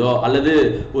உயரும் பொழுதோ, அல்லது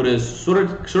ஒரு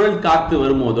சுழல் காத்து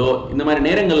வரும்போதோ, இந்த மாதிரி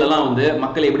நேரங்கள்ல எல்லாம் வந்து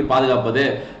மக்களை எப்படி பாதுகாப்பது,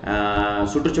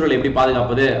 சுற்றுச்சூழலை எப்படி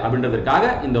பாதுகாப்பது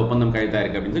அப்படின்றதுக்காக இந்த ஒப்பந்தம்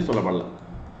கையெழுத்தாயிருக்கு அப்படின்னு சொல்லப்படலாம்.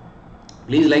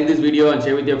 Please like this video and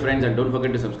share with your friends and don't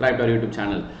forget to subscribe to our YouTube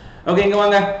channel. Okay, இங்க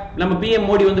வாங்க. நம்ம PM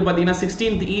மோடி வந்து பாத்தீங்கன்னா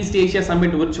 16th east Asia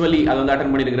submit virtually அதை வந்து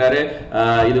அட்டெண்ட் பண்ணிருக்காரு.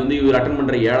 இது வந்து இவர் அட்டெண்ட்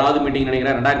பண்ற 7வது மீட்டிங்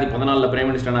நினைக்கிறேன். 2014ல பிரைம்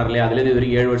மினிஸ்டர் ஆனார் இல்லையா? அதுல இருந்து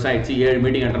வரைக்கும் 7 வருஷம் ஆயிடுச்சு. 7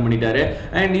 மீட்டிங் அட்டெண்ட் பண்ணிட்டாரு.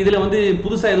 அண்ட் இதுல வந்து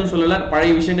புதுசா எதுவும் சொல்லல,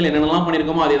 பழைய விஷயங்கள் என்னென்னலாம்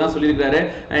பண்ணிருக்கோமோ அதே தான் சொல்லியிருக்காரு.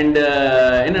 அண்ட்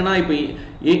என்னன்னா இப்போ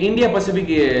இந்தியா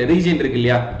பசிபிக் ரீஜன் இருக்கு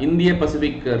இல்லையா? இந்திய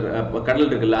பசிபிக் கடல்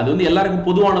இருக்குல்ல, அது வந்து எல்லாருக்கும்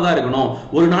பொதுவானதா இருக்கணும்.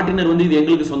 ஒரு நாட்டினர் வந்து இது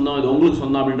எங்களுக்கு சொந்தம், இது உங்களுக்கு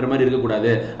சொந்தம் அப்படின்ற மாதிரி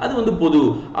இருக்கக்கூடாது. அது வந்து பொது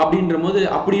அப்படின்ற போது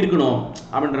அப்படி இருக்கணும்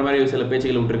அப்படின்ற மாதிரி சில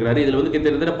பேச்சுகள் விட்டுருக்காரு. இதுல வந்து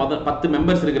கிட்டத்தட்ட 10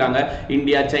 மெம்பர்ஸ் இருக்காங்க.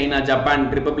 India, China, Japan,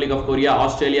 republic of Korea,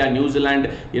 Australia, New Zealand,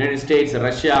 United states,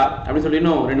 Russia அப்படின்னு சொல்லி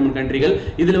இன்னும் 2-3 கண்ட்ரிகள்.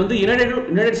 இதுல வந்து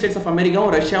யுனைடெட் ஸ்டேட்ஸ் ஆஃப்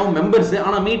அமெரிக்காவும் ரஷ்யாவும் மெம்பர்ஸ்.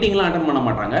 ஆனா மீட்டிங்லாம் அட்டெண்ட் பண்ண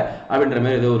மாட்டாங்க அப்படின்ற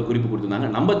மாதிரி ஏதோ ஒரு குறிப்பு கொடுத்திருந்தாங்க.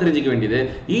 நம்ம தெரிஞ்சுக்க வேண்டியது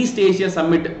ஈஸ்ட் ஏஷியா சம்மிட்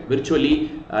விர்ச்சுவலி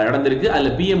நடந்திருக்கு. அதுல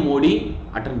PM மோடி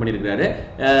அட்டெண்ட் பண்ணிருக்காரு.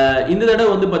 இந்த தடவை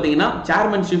வந்து பாத்தீங்கன்னா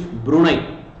சேர்மன்ஷிப் புருனை,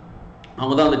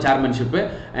 அவங்க தான் அந்த சேர்மன்ஷிப்.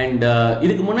 அண்ட்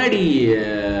இதுக்கு முன்னாடி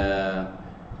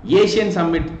ஏசியன்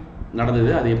சம்மிட்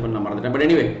நடந்தது, அது எப்ப நான் மறந்துட்டேன். பட்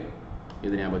எனிவே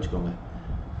இது ஞாபகம் வச்சுக்கோங்க.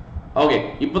 ஓகே,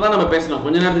 இப்போதான் நம்ம பேசணும்,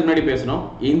 கொஞ்ச நேரத்துக்கு முன்னாடி பேசணும்.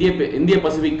 இந்திய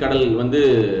பசிபிக் கடல் வந்து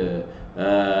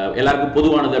எல்லாருக்கும்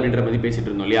பொதுவானது அப்படின்ற மாதிரி பேசிட்டு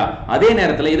இருந்தோம் இல்லையா. அதே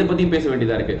நேரத்தில் இதை பத்தியும் பேச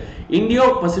வேண்டியதா இருக்கு. இந்தியோ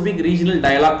Pacific regional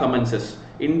dialogue commences.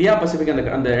 India Pacific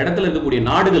அந்த இடத்துல இருக்கக்கூடிய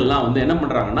நாடுகள்லாம் வந்து என்ன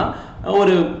பண்றாங்கன்னா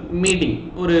ஒரு மீட்டிங்,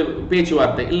 ஒரு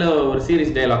பேச்சுவார்த்தை இல்ல ஒரு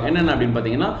சீரியஸ் டயலாக் என்னென்ன அப்படின்னு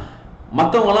பாத்தீங்கன்னா,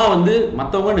 மற்றவங்களாம் வந்து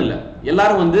மற்றவங்கன்னு இல்லை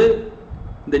எல்லாரும் வந்து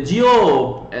இந்த ஜியோ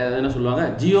என்ன சொல்லுவாங்க,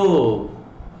 ஜியோ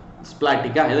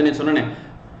ஸ்பிளாட்டிக்கா எதை சொன்னேன்,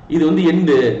 இது வந்து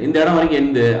எந்து, இந்த இடம் வரைக்கும்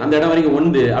எந்து, அந்த இடம் வரைக்கும்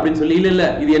ஒன்று அப்படின்னு சொல்லி இல்ல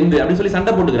இது எந்து அப்படின்னு சொல்லி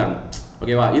சண்டை போட்டுக்கிறாங்க.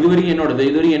 ஓகேவா, இது வரைக்கும் என்னோடது,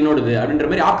 இது வரைக்கும் என்னோடது அப்படின்ற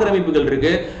மாதிரி ஆக்கிரமிப்புகள்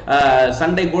இருக்கு,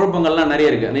 சண்டை குழப்பங்கள்லாம்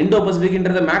நிறைய இருக்கு. அந்த இந்தோ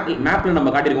பசிபிக்ன்றத மேப்ல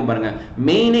நம்ம காட்டியிருக்கோம் பாருங்க,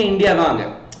 மெயினே இந்தியா தான் அங்க.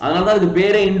 அதனாலதான் அதுக்கு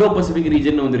பேரே இந்தோ பசிபிக்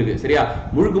ரீஜன் வந்திருக்கு. சரியா,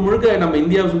 முழுக்க முழுக்க நம்ம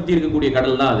இந்தியாவை சுத்தி இருக்கக்கூடிய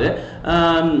கடல் தான் அது.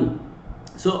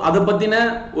 ஸோ அதை பற்றின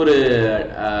ஒரு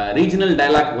ரீஜனல்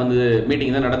டயலாக் வந்து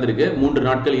மீட்டிங் தான் நடந்திருக்கு. 3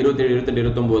 நாட்கள் 27, 28,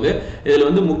 29. இதில்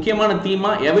வந்து முக்கியமான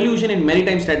தீமா எவல்யூஷன் இன்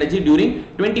maritime strategy during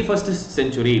 21st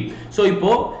century. So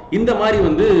இப்போ இந்த மாதிரி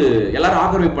வந்து எல்லாரும்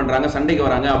ஆக்கிரமிப்பு பண்றாங்க, சண்டைக்கு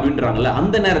வராங்க அப்படின்றாங்கல்ல,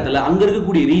 அந்த நேரத்தில் அங்க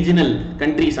இருக்கக்கூடிய ரீஜனல்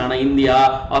கண்ட்ரிஸ் ஆன இந்தியா,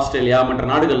 ஆஸ்திரேலியா மற்ற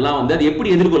நாடுகள்லாம் வந்து அது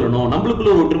எப்படி எதிர்கொள்ளணும்,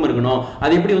 நம்மளுக்குள்ள ஒரு ஒற்றுமை இருக்கணும்,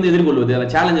 அதை எப்படி வந்து எதிர்கொள்வது, அந்த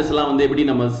சேலஞ்சஸ் எல்லாம் வந்து எப்படி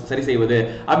நம்ம சரி செய்வது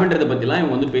அப்படின்றத பற்றிலாம்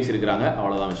இவங்க வந்து பேசியிருக்கிறாங்க.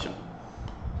 அவ்வளோதான் விஷயம்.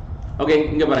 ஓகே,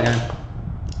 இங்க பாருங்க,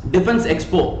 டிஃபென்ஸ்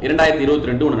எக்ஸ்போ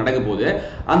 2022 ஒன்று நடக்க போகுது.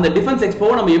 அந்த டிஃபென்ஸ்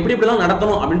எக்ஸ்போவை நம்ம எப்படி எப்படிலாம்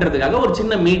நடத்தணும் அப்படின்றதுக்காக ஒரு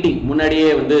சின்ன மீட்டிங் முன்னாடியே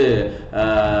வந்து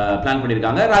பிளான்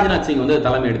பண்ணியிருக்காங்க. ராஜ்நாத் சிங் வந்து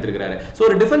தலைமை எடுத்திருக்கிறாரு. ஸோ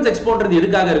ஒரு டிஃபென்ஸ் எக்ஸ்போன்றது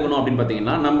எதுக்காக இருக்கணும் அப்படின்னு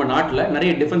பார்த்தீங்கன்னா, நம்ம நாட்டில்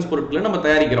நிறைய டிஃபென்ஸ் பொருட்களை நம்ம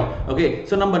தயாரிக்கிறோம். ஓகே,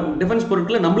 ஸோ நம்ம டிஃபென்ஸ்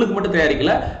பொருட்களை நம்மளுக்கு மட்டும்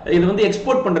தயாரிக்கல, இது வந்து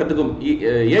எக்ஸ்போர்ட் பண்றதுக்கும்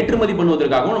ஏற்றுமதி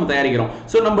பண்ணுவதற்காகவும் நம்ம தயாரிக்கிறோம்.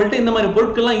 ஸோ நம்மள்ட்ட இந்த மாதிரி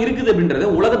பொருட்கள்லாம் இருக்குது அப்படின்றத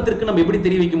உலகத்திற்கு நம்ம எப்படி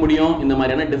தெரிவிக்க முடியும், இந்த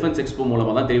மாதிரியான டிஃபென்ஸ் எக்ஸ்போ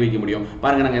மூலமா தான் தெரிவிக்க முடியும்.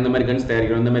 பாருங்க, நாங்கள் இந்த மாதிரி கன்ஸ்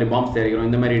தயாரிக்கிறோம், இந்த மாதிரி பாம்ஸ் தயாரிக்கிறோம்,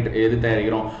 இந்த மாதிரி எது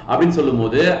தயாரிக்கிறோம் அப்படின்னு சொல்லும்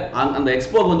போது அந்த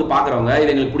எக்ஸ்போக்கு வந்து பாக்குறவங்க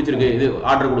இது எங்களுக்கு பிடிச்சிருக்கு, இது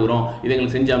ஆர்டர் கொடுக்குறோம், இது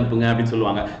எங்களுக்கு செஞ்சு அனுப்புங்க அப்படின்னு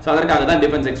சொல்லுவாங்க. ஸோ அதற்காக தான்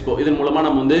டிஃபென்ஸ் எக்ஸ்போ. இதன் மூலமா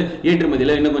நம்ம வந்து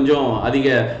ஏற்றுமதியில இன்னும் கொஞ்சம் அதிக,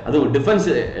 அதுவும் டிஃபென்ஸ்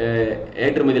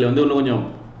ஏற்றுமதியில வந்து இன்னும் கொஞ்சம்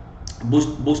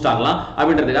பூஸ்ட் ஆகலாம்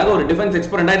அப்படின்றதுக்காக ஒரு டிஃபென்ஸ்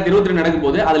எக்ஸ்போ 2022 நடக்க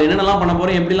போகுது. அதுல என்னென்னலாம் பண்ண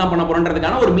போறோம், எப்படிலாம் பண்ண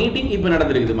போறோன்றதுக்கான ஒரு மீட்டிங் இப்ப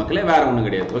நடந்திருக்குது மக்களே, வேற ஒண்ணும்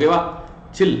கிடையாது. ஓகேவா,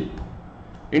 சில்.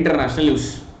 International news.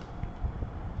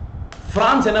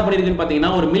 பிரான்ஸ் என்ன பண்ணிருக்குன்னு பாத்தீங்கன்னா,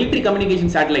 ஒரு மிலிட்டரி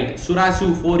கம்யூனிகேஷன் சேட்டலைட் சுராசு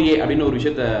 4A அப்படின்னு ஒரு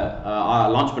விஷயத்தை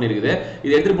லான்ச் பண்ணிருக்குது.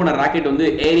 இது எடுத்துட்டு போன ராக்கெட் வந்து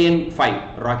Aryan 5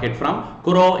 rocket from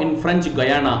grow in French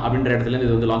Guyana அப்படின்ற இடத்துல இருந்து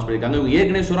இது வந்து லான்ச் பண்ணிருக்காங்க. இவங்க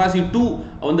ஏற்கனவே சுராசி 2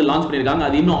 வந்து லான்ச் பண்ணிருக்காங்க,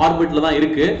 அது இன்னும் ஆர்பிட்ல தான்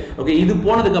இருக்கு. ஓகே, இது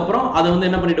போனதுக்கு அப்புறம் அதை வந்து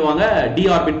என்ன பண்ணிடுவாங்க, டி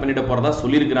ஆர்பிட் பண்ணிட்டு போறதா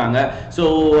சொல்லியிருக்காங்க. ஸோ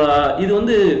இது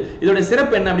வந்து இதோட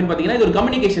சிறப்பு என்ன அப்படின்னு பாத்தீங்கன்னா, இது ஒரு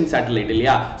கம்யூனிகேஷன் சேட்டலைட்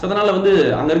இல்லையா. ஸோ அதனால வந்து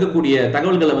அங்க இருக்கக்கூடிய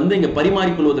தகவல்களை வந்து இங்க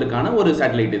பரிமாறிக்கொள்வதற்கான ஒரு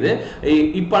சேட்டலைட் இது.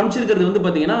 இப்ப அனுப்பிச்சிருக்கிறது வந்து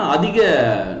பாத்தீங்கன்னா அதிக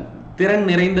திறன்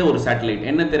நிறைந்த ஒரு சேட்டலைட்.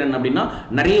 என்ன திறன் அப்படின்னா,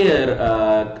 நிறைய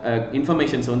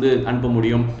இன்ஃபர்மேஷன்ஸ் வந்து அனுப்ப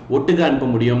முடியும், ஒட்டுக்க அனுப்ப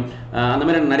முடியும், அந்த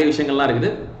மாதிரி நிறைய விஷயங்கள்லாம்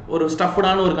இருக்குது. ஒரு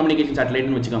ஸ்டஃப்டான ஒரு கம்யூனிகேஷன்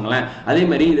சேட்டலைட்னு வச்சுக்கோங்களேன். அதே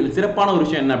மாதிரி இதில் சிறப்பான ஒரு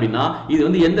விஷயம் என்ன அப்படின்னா, இது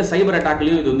வந்து எந்த சைபர்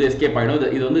அட்டாக்லையும் இது வந்து எஸ்கேப்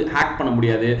ஆகிடும். இது வந்து ஹேக் பண்ண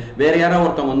முடியாது. வேற யாராவது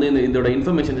ஒருத்தவங்க வந்து இதோட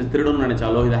இன்ஃபர்மேஷன் திருடணும்னு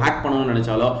நினைச்சாலோ, இதை ஹேக் பண்ணணும்னு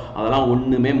நினைச்சாலோ அதெல்லாம்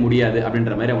ஒண்ணுமே முடியாது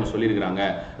அப்படின்ற மாதிரி அவங்க சொல்லியிருக்காங்க.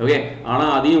 ஓகே, ஆனா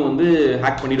அதையும் வந்து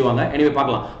ஹேக் பண்ணிடுவாங்க. எனிவே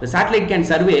பார்க்கலாம். The satellite can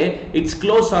survey its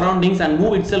close surroundings and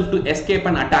move itself to escape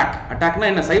an attack. அட்டாக்னா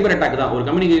என்ன, சைபர் அட்டாக் தான். ஒரு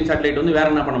கம்யூனிகேஷன் சேட்டலைட் வந்து வேற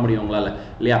என்ன பண்ண முடியும் உங்களால,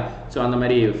 இல்லையா? ஸோ அந்த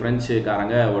மாதிரி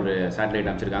பிரெஞ்சுக்காரங்க ஒரு சேட்டலைட்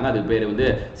அமைச்சிருக்காங்க. அதுக்கு பேர் வந்து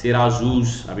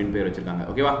சிராசூஸ் அப்படின்னு பேர் வச்சிருக்காங்க.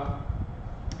 ஓகேவா,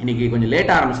 இன்னைக்கு கொஞ்சம்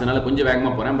லேட்டாக ஆரம்பிச்சதுனால கொஞ்சம்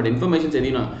வேகமாக போறேன், பட் இன்ஃபர்மேஷன்ஸ்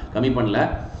எதையும் நான் கம்மி பண்ணல.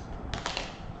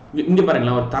 இங்க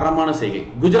பாருங்களேன், ஒரு தரமான செய்கை.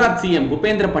 குஜராத் சிஎம்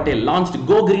பூபேந்திர பட்டேல் லான்ச்ட்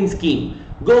கோ கிரீன் ஸ்கீம்.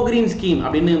 கோ கிரீன் ஸ்கீம்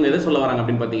அப்படின்னு இவங்க எதை சொல்ல வராங்க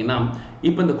அப்படின்னு பார்த்தீங்கன்னா,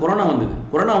 இப்போ இந்த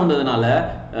கொரோனா வந்ததுனால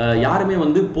யாருமே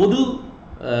வந்து பொது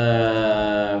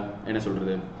என்ன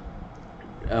சொல்றது,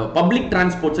 பப்ளிக்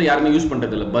டிரான்ஸ்போர்ட்ஸை யாருமே யூஸ்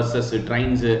பண்றது இல்லை. பஸ்ஸஸ்,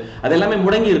 ட்ரெயின்ஸ் அது எல்லாமே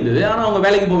முடங்கி இருந்தது. ஆனால் அவங்க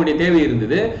வேலைக்கு போக வேண்டிய தேவை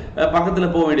இருந்தது,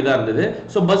 பக்கத்தில் போக வேண்டியதாக இருந்தது.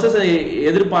 ஸோ பஸ்ஸஸை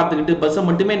எதிர்பார்த்துக்கிட்டு பஸ்ஸை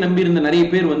மட்டுமே நம்பி இருந்த நிறைய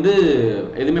பேர் வந்து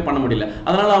எதுவுமே பண்ண முடியல.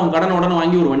 அதனால அவங்க உடனே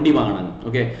வாங்கி ஒரு வண்டி வாங்கினாங்க.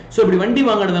 ஓகே, ஸோ இப்படி வண்டி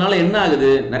வாங்கினதுனால என்ன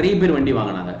ஆகுது, நிறைய பேர் வண்டி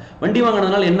வாங்கினாங்க. வண்டி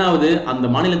வாங்கினதுனால என்ன ஆகுது, அந்த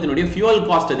மாநிலத்தினுடைய ஃபியூவல்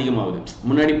காஸ்ட் அதிகமாகுது.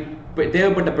 முன்னாடி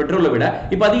தேவைப்பட்ட பெட்ரோலை விட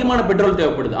இப்ப அதிகமான பெட்ரோல்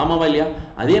தேவைப்படுது. ஆமாவா இல்லையா?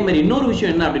 அதே மாதிரி இன்னொரு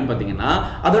விஷயம் என்ன அப்படின்னு பாத்தீங்கன்னா,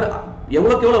 அதோட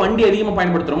எவ்வளவுக்கு எவ்வளவு வண்டி அதிகமா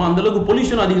பயன்படுத்துறோமோ அந்த அளவுக்கு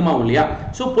பொல்யூஷனும் அதிகமாகும் இல்லையா?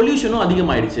 சோ பொல்யூஷனும்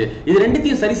அதிகமாயிடுச்சு. இது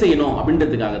ரெண்டுத்தையும் சரி செய்யணும்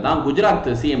அப்படின்றதுக்காக தான் குஜராத்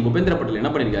சிஎம் பூபேந்திர பட்டேல்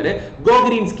என்ன பண்ணிருக்காரு, கோ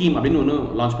கிரீன் ஸ்கீம் அப்படின்னு ஒன்று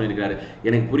லான்ச் பண்ணிருக்காரு.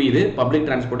 எனக்கு புரியுது, பப்ளிக்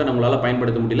டிரான்ஸ்போர்ட்டை நம்மளால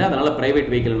பயன்படுத்த முடியல, அதனால பிரைவேட்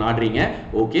வெஹிக்கிள் நாடுறீங்க.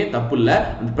 ஓகே, தப்பு இல்ல.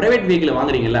 அந்த பிரைவேட் வெஹிக்கிள்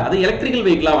வாங்குறீங்கல்ல, அது எலக்ட்ரிக்கல்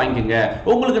வெஹிக்கிளா வாங்கிக்கோங்க.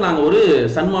 உங்களுக்கு நாங்க ஒரு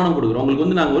சன்மானம் கொடுக்குறோம், உங்களுக்கு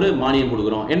வந்து நாங்க ஒரு மானியம்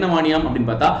கொடுக்குறோம். என்ன மானியம்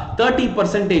அப்படின்னு பார்த்தா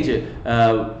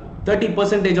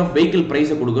 30% ஆஃப் வெஹிக்கிள்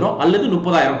பிரைஸ் கொடுக்குறோம், அல்லது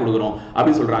 30,000 கொடுக்குறோம்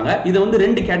அப்படின்னு சொல்றாங்க. இதை வந்து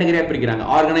ரெண்டு கேட்டகரியா பிரிக்கிறாங்க,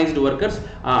 ஆர்கனைஸ்டு ஒர்க்கர்ஸ்,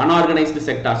 அன்ஆர்கனைஸ்டு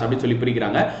செக்டார்ஸ் அப்படின்னு சொல்லி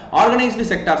பிரிக்கிறாங்க. ஆர்கனைஸ்டு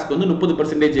செக்டார்ஸ்க்கு வந்து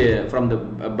 30% ஃப்ரம் த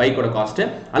பைக்கோட காஸ்ட்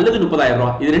அல்லது 30,000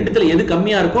 ரூபாய். இது ரெண்டுத்துல எது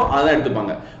கம்மியா இருக்கோ அதான்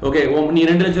எடுத்துப்பாங்க. ஓகே, நீ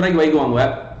 2 லட்சம் ரூபாய்க்கு பைக் வாங்குவ,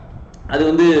 அது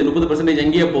வந்து 30%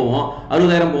 எங்கேயே போவோம்,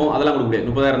 60,000 போவோம், அதெல்லாம் கொடுக்க முடியாது,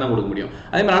 30,000 தான் கொடுக்க முடியும்.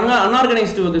 அதே மாதிரி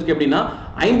அன்ஆர்கனைஸ்டு ஒர்க்கர்ஸ்க்கு எப்படின்னா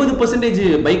 50%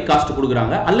 பைக் காஸ்ட்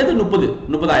கொடுக்குறாங்க அல்லது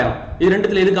 30,000. இது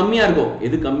ரெண்டுத்துல எது கம்மியா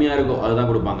இருக்கோ அதுதான்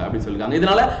கொடுப்பாங்க அப்படின்னு சொல்லிருக்காங்க.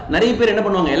 இதனால நிறைய பேர் என்ன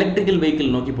பண்ணுவாங்க, எலக்ட்ரிக்கல்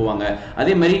வெஹிக்கிள் நோக்கி போவாங்க.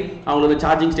 அதே மாதிரி அவங்களோட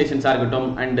சார்ஜிங் ஸ்டேஷன்ஸா இருக்கட்டும்,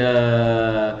 அண்ட்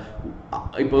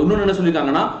இப்போ இன்னொன்னு என்ன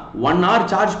சொல்லியிருக்காங்கன்னா 1 hour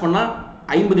சார்ஜ் பண்ணா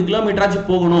 50 கிலோமீட்டராச்சு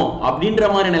போகணும் அப்படின்ற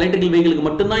மாதிரி எலக்ட்ரிக்கல் வெஹிக்கிளுக்கு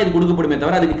மட்டும்தான் இது கொடுக்கப்படுமே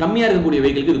தவிர அதுக்கு கம்மியா இருக்கக்கூடிய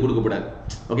வெஹிக்கிளுக்கு இது கொடுக்கப்படாது.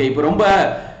 ஓகே, இப்போ ரொம்ப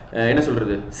என்ன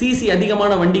சொல்றது, சிசி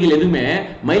அதிகமான வண்டிகள் எதுவுமே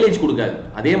மைலேஜ் கொடுக்காது.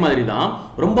 அதே மாதிரி தான்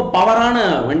ரொம்ப பவரான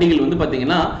வண்டிகள் வந்து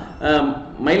பாத்தீங்கன்னா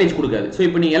மைலேஜ் கொடுக்காது. ஸோ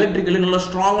இப்போ நீ எலக்ட்ரிக்கல் நல்லா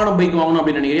ஸ்ட்ராங்கான பைக் வாங்கணும்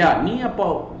அப்படின்னு நினைக்கிறியா, நீ அப்போ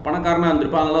பணக்காரனா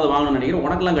இருந்திருப்பா, அதனால அதை வாங்கணும்னு நினைக்கிற,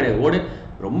 உனக்கெல்லாம் கிடையாது. ஓடு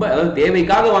ரொம்ப அதாவது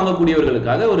தேவைக்காக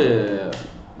வாங்கக்கூடியவர்களுக்காக ஒரு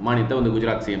மானியத்தை வந்து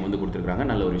குஜராத் சிஎம் வந்து கொடுத்துருக்காங்க.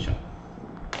 நல்ல ஒரு விஷயம்.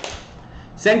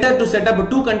 Centre to set up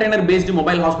 2 container based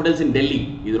mobile hospitals இன் டெல்லி.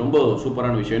 இது ரொம்ப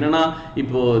சூப்பரான விஷயம். என்னன்னா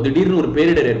இப்போ திடீர்னு ஒரு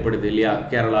பேரிடர் ஏற்படுது இல்லையா,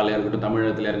 கேரளால இருக்கட்டும்,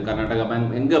 தமிழகத்துல இருக்கட்டும், கர்நாடகா,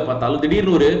 எங்க பார்த்தாலும்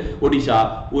திடீர்னு ஒரு ஒடிஷா,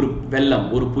 ஒரு வெள்ளம்,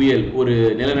 ஒரு புயல், ஒரு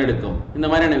நிலநடுக்கம், இந்த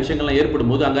மாதிரியான விஷயங்கள்லாம்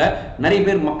ஏற்படும் போது அங்க நிறைய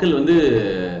பேர் மக்கள் வந்து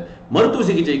மருத்துவ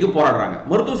சிகிச்சைக்கு போராடுறாங்க.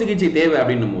 மருத்துவ சிகிச்சை தேவை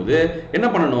அப்படின்னும் போது என்ன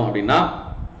பண்ணணும் அப்படின்னா,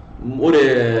 ஒரு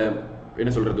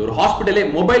என்ன சொல்றது, ஒரு ஹாஸ்பிட்டலே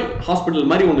மொபைல் ஹாஸ்பிட்டல்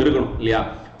மாதிரி ஒன்று இருக்கணும் இல்லையா.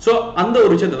 சோ அந்த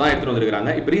ஒரு விஷயத்தை தான் எடுத்துட்டு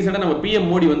வந்திருக்காங்க. இப்போ ரீசெண்டா நம்ம பிஎம்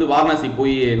மோடி வந்து வாரணாசி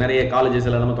போய் நிறைய காலேஜஸ்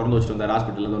எல்லாம் நம்ம திறந்து வச்சுட்டு வந்தார்,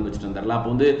 ஹாஸ்பிட்டல் திறந்து வச்சுட்டு வந்தார்ல. அப்போ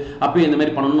வந்து அப்பயும் இந்த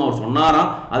மாதிரி பண்ணணும்னு அவர்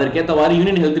சொன்னாராம். அதற்கேற்றவாறு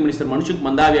union health minister Mansukh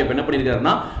Mandaviya என்ன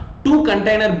பண்ணிருக்காருன்னா 2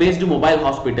 container based mobile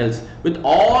hospitals with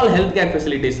all healthcare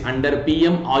facilities under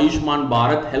PM Ayushman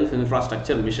Bharat Health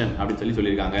Infrastructure Mission அப்படி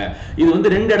சொல்லியிருக்காங்க. இது வந்து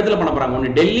 2 இடத்துல பண்ண போறாங்க,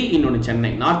 ஒன்னு டெல்லி, இன்னொன்னு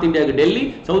சென்னை. நார்த் இந்தியாவுக்கு டெல்லி,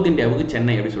 சவுத் இந்தியாவுக்கு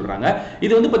சென்னை அப்படி சொல்றாங்க.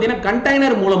 இது வந்து பாத்தீங்கன்னா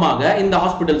கண்டெய்னர் மூலமாக இந்த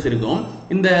ஹாஸ்பிட்டல்ஸ் இருக்கும்.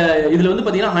 இந்த இதுல வந்து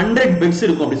பாத்தீங்கன்னா 100 பெட்ஸ்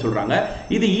இருக்கும் அப்படி சொல்றாங்க.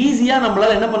 இது ஈஸியா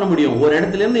நம்மளால என்ன பண்ண முடியும், ஒரு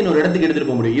இடத்துல இருந்து இன்னொரு இடத்துக்கு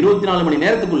எடுத்துட்டு போக முடியும். 24 மணி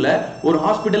நேரத்துக்குள்ள ஒரு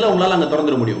ஹாஸ்பிட்டல்ல உங்களால அங்க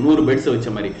திறந்துட முடியும் 100 பெட்ஸ்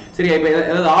வச்ச மாதிரி. சரி, இப்ப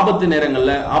ஏதாவது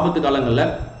ஆபத்து காலங்கள்ல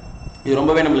இது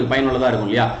ரொம்பவே நம்மளுக்கு பயனுள்ளதா இருக்கும்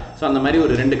இல்லையா. சோ அந்த மாதிரி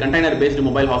ஒரு 2 கண்டெய்னர் பேஸ்டு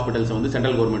மொபைல் ஹாஸ்பிட்டல்ஸ் வந்து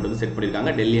சென்ட்ரல் கவர்மெண்ட் வந்து செட்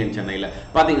பண்ணிருக்காங்க டெல்லி அண்ட் சென்னையில.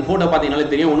 பாத்தீங்க போட்டோ பாத்தீங்கனாலே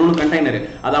தெரியும், ஒன்னொன்னு கண்டெய்னர்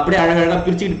அது அப்படியே அழகழகா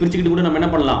பிரிச்சுக்கிட்டு கூட நம்ம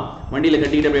என்ன பண்ணலாம், வண்டியில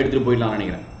கட்டிக்கிட்டு அப்படியே எடுத்துட்டு போயிடலாம்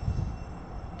நினைக்கிறேன்.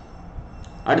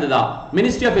 அடுத்ததா,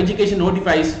 ministry of education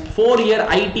notifies 4-year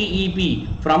ITEP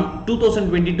from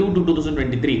 2022 to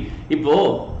 2023. இப்போ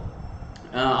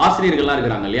ஆசிரியர்கள்லாம்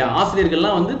இருக்கிறாங்க இல்லையா,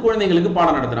 ஆசிரியர்கள்லாம் வந்து குழந்தைங்களுக்கு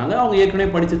பாடம் நடத்துறாங்க. அவங்க ஏற்கனவே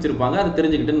படிச்சு வச்சிருப்பாங்க, அதை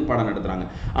தெரிஞ்சுக்கிட்டு பாடம் நடத்துறாங்க.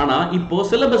 ஆனா இப்போ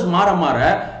சிலபஸ் மாற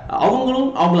அவங்களும்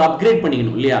அவங்களை அப்கிரேட்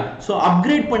பண்ணிக்கணும் இல்லையா. சோ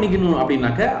அப்கிரேட் பண்ணிக்கணும்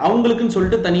அப்படின்னாக்க அவங்களுக்குன்னு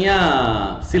சொல்லிட்டு தனியா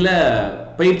சில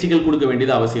பயிற்சிகள் கொடுக்க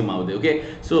வேண்டியது அவசியமாகுது. ஓகே,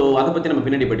 சோ அதை பத்தி நம்ம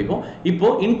பின்னாடி படிப்போம். இப்போ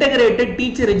integrated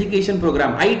teacher education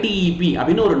programme ITEP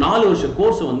அப்படின்னு ஒரு 4 வருஷ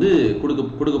கோர்ஸ் வந்து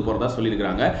கொடுக்க போறதா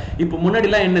சொல்லியிருக்காங்க. இப்போ முன்னாடி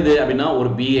எல்லாம் என்னது அப்படின்னா,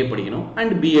 ஒரு BA படிக்கணும்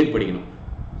அண்ட் B.Ed படிக்கணும்,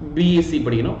 BSc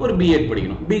படிக்கணும், ஒரு B.Ed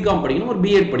படிக்கணும், BCom படிக்கணும், ஒரு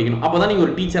B.Ed படிக்கணும். அப்பதான் நீங்க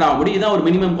ஒரு டீச்சர் ஆக முடியும். இதான் ஒரு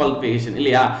மினிமம் குவாலிஃபிகேஷன்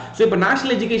இல்லையா. சோ இப்போ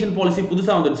நேஷனல் எஜுகேஷன் பாலிசி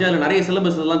புதுசா வந்துருச்சு, அதுல நிறைய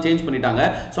சிலபஸ் எல்லாம் சேஞ்ச் பண்ணிட்டாங்க.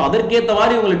 சோ அதற்கேத்த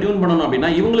மாதிரி இவங்களை டியூன் பண்ணணும்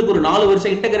அப்படின்னா இவங்களுக்கு ஒரு 4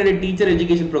 வருஷம் இன்டகிரேட்டட் டீச்சர்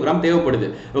எஜுகேஷன் ப்ரோக்ராம் தேவைப்படுது.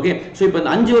 ஓகே, சோ இப்போ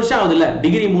இந்த 5 வருஷம் ஆகுது இல்ல,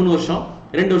 டிகிரி 3 வருஷம்,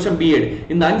 2 வருஷம் B.Ed.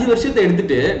 இந்த 5 வருஷத்தை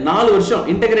எடுத்துட்டு 4 வருஷம்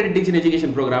இன்டகிரேட்டட் டீச்சர்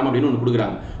எஜுகேஷன் ப்ரோக்ராம் அப்படின்னு ஒன்று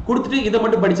கொடுக்குறாங்க. கொடுத்துட்டு இதை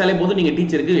மட்டும் படிச்சாலே போதும், நீங்க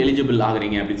டீச்சருக்கு எலிஜிபிள்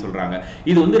ஆகுறீங்க அப்படின்னு சொல்றாங்க.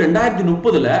 இது வந்து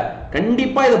 2030ல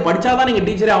கண்டிப்பா இதை படிச்சாதான் நீங்க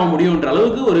டீச்சரே ஆக முடியும்ன்ற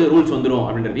அளவுக்கு ஒரு ரூல்ஸ் வந்துடும்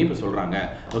அப்படின்றதையும் இப்ப சொல்றாங்க.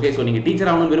 ஓகே, சோ நீங்க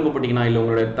டீச்சர் ஆகணும்னு விருப்பப்பட்டீங்கன்னா, இல்ல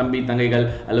உங்களோட தம்பி தங்கைகள்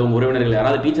அல்ல உங்க உறவினர்கள்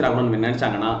யாராவது டீச்சர் ஆகணும்னு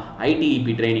நினைச்சாங்கன்னா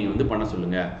ITEP ட்ரைனிங் வந்து பண்ண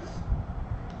சொல்லுங்க.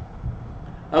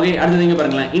 ஓகே, அடுத்து நீங்க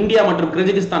பாருங்களேன், இந்தியா மற்றும்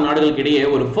கிர்கிஸ்தான் நாடுகளுக்கு இடையே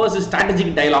ஒரு ஃபர்ஸ்ட்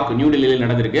ஸ்ட்ராட்டஜிக் டயலாக் நியூ டெல்லியில்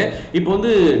நடந்திருக்கு. இப்போ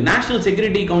வந்து நேஷனல்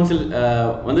செக்யூரிட்டி கவுன்சில்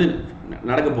வந்து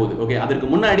நடக்க போகுது. ஓகே, அதற்கு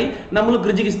முன்னாடி நம்மளும்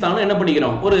கிர்கிஸ்தானும் என்ன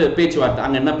பண்ணிக்கிறோம், ஒரு பேச்சுவார்த்தை,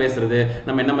 அங்க என்ன பேசுறது,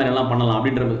 நம்ம என்ன மாதிரி எல்லாம் பண்ணலாம்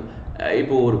அப்படின்றது.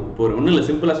 இப்போ ஒரு ஒன்றும் இல்லை,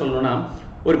 சிம்பிளா சொல்லணும்னா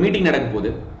ஒரு மீட்டிங் நடக்க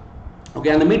போகுது.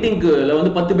 ஓகே, அந்த மீட்டிங்ல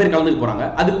வந்து 10 பேர் கலந்துக்க போறாங்க.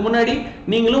 அதுக்கு முன்னாடி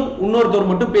நீங்களும்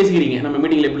இன்னொருத்தர் மட்டும் பேசிக்கிறீங்க, நம்ம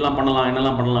மீட்டிங்ல எப்படிலாம் பண்ணலாம்,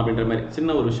 என்னெல்லாம் பண்ணலாம் அப்படின்ற மாதிரி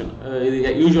சின்ன ஒரு விஷயம்.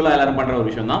 இது யூஸ்வலா எல்லாரும் பண்ற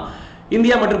ஒரு விஷயம் தான்.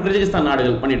 இந்தியா மற்றும் கிர்கிஸ்தான்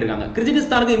நாடுகள் பண்ணிட்டு இருக்காங்க.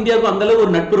 கிர்கிஸ்தானுக்கு இந்தியாவுக்கும் அந்த அளவு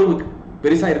ஒரு நட்புறவு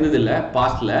பெருசா இருந்தது இல்ல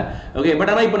பாஸ்ட்ல. ஓகே, பட்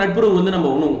ஆனா இப்ப நட்புறவு வந்து நம்ம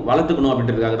இன்னும் வளர்த்துக்கணும்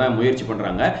அப்படின்றதுக்காக தான் முயற்சி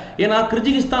பண்றாங்க. ஏன்னா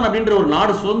கிர்கிஸ்தான் அப்படின்ற ஒரு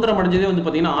நாடு சுதந்திரம் அடைஞ்சதே வந்து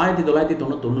பாத்தீங்கன்னா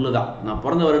 1991 தான். நான்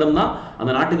பிறந்த வருடம் தான்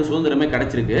அந்த நாட்டுக்கு சுதந்திரமே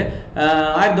கிடைச்சிருக்கு.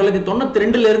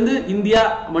 1992ல இருந்து இந்தியா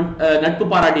நட்பு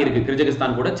பாராட்டி இருக்கு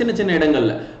கிர்கிஸ்தான் கூட சின்ன சின்ன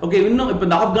இடங்கள்ல. ஓகே, இன்னும் இப்ப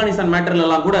இந்த ஆப்கானிஸ்தான் மேட்டர்ல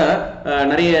எல்லாம் கூட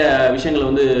நிறைய விஷயங்கள்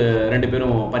வந்து 2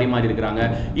 பேரும் பரிமாறி இருக்கிறாங்க.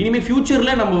 இனிமே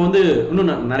ஃபியூச்சர்ல நம்ம வந்து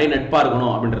இன்னும் நிறைய நட்பா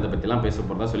இருக்கணும் அப்படின்றத பத்தி எல்லாம் பேச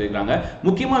போறதா சொல்லியிருக்காங்க.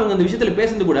 முக்கியமா இவங்க இந்த விஷயத்துல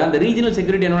பேசுறது கூட அந்த regional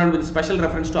security என்வயரன்மெண்ட் with special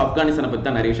reference to Afghanistan பத்தி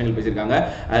தான் நிறைய விஷயங்கள் பேசியிருக்காங்க.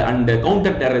 And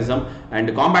counter terrorism and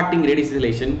compacting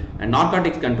ரேடியலைசேஷன் and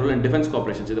narcotics control and defence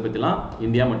cooperations இதை பத்திலாம்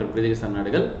இந்தியா மற்றும் கிர்கிஸ்தான்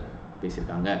நாடுகள்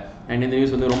பேசியிருக்காங்க. அண்ட் இந்த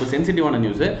நியூஸ் வந்து ரொம்ப சென்சிட்டிவான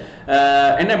நியூஸ்.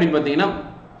 என்ன அப்படின்னு பாத்தீங்கன்னா,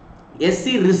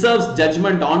 SC reserves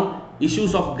judgment on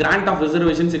issues of grant of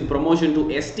reservations in promotion to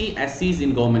ST SCs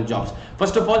in government jobs.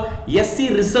 First of all, SC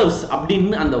reserves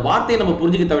அப்படினு அந்த வார்த்தையை நம்ம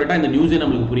புரிஞ்சிக்க தவிரட்டா இந்த நியூஸே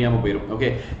நமக்கு புரியாம போயிடும். ஓகே,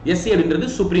 SC அப்படின்றது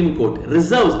சுப்ரீம் கோர்ட்,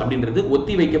 ரிசர்வ்ஸ் அப்படின்றது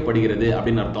ஒத்தி வைக்கப்படுகிறது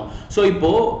அப்படின்னு அர்த்தம். சோ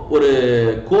இப்போ ஒரு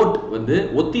கோர்ட் வந்து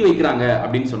ஒத்தி வைக்கிறாங்க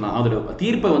அப்படின்னு சொன்னா அதோட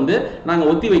தீர்ப்பை வந்து நாங்க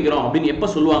ஒத்தி வைக்கிறோம் அப்படின்னு எப்ப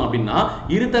சொல்லுவாங்க அப்படின்னா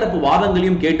இருதரப்பு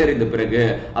வாதங்களையும் கேட்டறிந்த பிறகு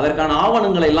அதற்கான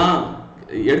ஆவணங்களை எல்லாம்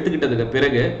எடுத்துக்கிட்டதுக்கு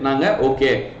பிறகு நாங்க ஓகே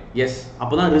எஸ்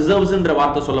அப்பதான் ரிசர்வ்ஸ்ன்ற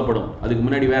வார்த்தை சொல்லப்படும். அதுக்கு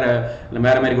முன்னாடி வேற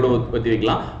மாதிரி கூட ஒத்தி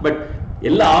வைக்கலாம். பட்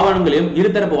எல்லா ஆவணங்களையும்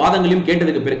இருதரப்பு வாதங்களையும்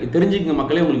கேட்டதுக்கு பிறகு தெரிஞ்சுக்க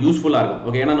மக்களே உங்களுக்கு யூஸ்ஃபுல்லா இருக்கும்.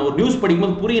 ஓகே, ஏன்னா ஒரு நியூஸ்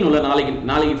படிக்கும்போது புரியணும்ல,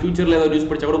 நாளைக்கு ஃபியூச்சர்ல ஏதாவது நியூஸ்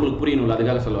படிச்சா கூட உங்களுக்கு புரியணும்ல,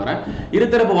 அதுக்காக சொல்ல வரேன்.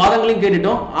 இருதரப்பு வாதங்களையும்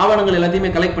கேட்டுட்டோம், ஆவணங்கள்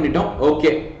எல்லாத்தையுமே கலெக்ட் பண்ணிட்டோம்,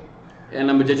 ஓகே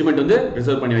நம்ம ஜட்ஜ்மெண்ட் வந்து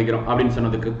ரிசர்வ் பண்ணி வைக்கிறோம் அப்படின்னு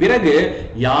சொன்னதுக்கு பிறகு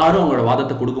யாரும் அவங்களோட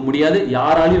வாதத்தை கொடுக்க முடியாது,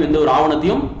 யாராலையும் எந்த ஒரு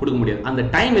ஆவணத்தையும் கொடுக்க முடியாது. அந்த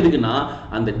டைம் எதுக்குன்னா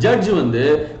அந்த ஜட்ஜ் வந்து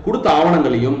கொடுத்த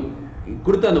ஆவணங்களையும்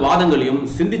கொடுத்த அந்த வாதங்களையும்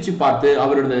சிந்திச்சு பார்த்து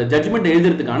அவரோட ஜட்ஜ்மெண்ட்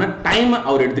எழுதுறதுக்கான டைம்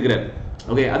அவர் எடுத்துக்கிறார்.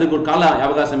 ஓகே, அதுக்கு ஒரு கால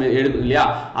அவகாசம் எடுக்கும் இல்லையா,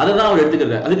 அதை தான் அவர்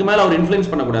எடுத்துக்கிறார். அதுக்கு மேல அவர்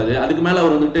இன்ஃப்ளூயன்ஸ் பண்ணக்கூடாது, அதுக்கு மேல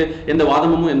அவர் வந்துட்டு எந்த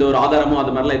வாதமும் எந்த ஒரு ஆதாரமும்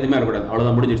அது மாதிரிலாம் எதுவுமே இருக்கக்கூடாது.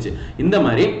 அவ்வளவுதான், முடிஞ்சிருச்சு. இந்த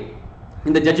மாதிரி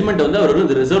இந்த ஜட்ஜ்மெண்ட் வந்து அவர்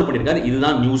வந்து ரிசர்வ் பண்ணிருக்காரு.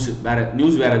 இதுதான் நியூஸ்,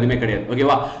 வேற எதுவுமே கிடையாது.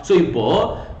 ஓகேவா? சோ இப்போ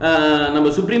நம்ம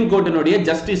supreme கோர்ட்டினுடைய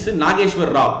justice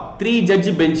Nageswar Rao 3 judge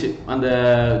bench, அந்த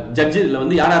ஜட்ஜில்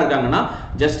வந்து யாரா இருக்காங்கன்னா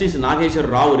ஜஸ்டிஸ் நாகேஸ்வர்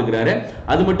ராவ் இருக்கிறாரு.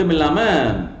 அது மட்டும் இல்லாம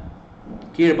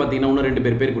கீழே பாத்தீங்கன்னா இன்னும் 2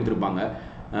 பேர் கொடுத்திருப்பாங்க,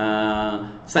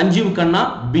 சஞ்சீவ் கண்ணா,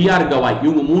 BR கவாய்,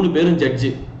 இவங்க 3 பேரும்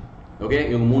ஜட்ஜி. ஓகே,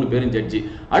 இவங்க 3 பேரும் ஜட்ஜி.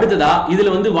 அடுத்ததா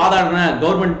இதுல வந்து வாதாடின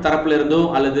கவர்மெண்ட் தரப்புல இருந்தோ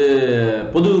அல்லது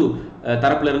பொது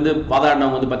தரப்புல இருந்து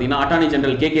வாதாடினவங்க வந்து பாத்தீங்கன்னா attorney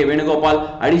general KK Venugopal,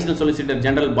 additional solicitor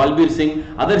general Balbir Singh,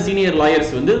 other senior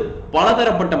lawyers வந்து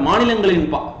பலதரப்பட்ட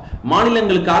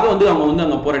மாநிலங்களுக்காக வந்து அவங்க வந்து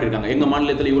அங்க போராடி இருக்காங்க. எங்க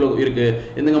மாநிலத்துல இவ்வளவு இருக்கு,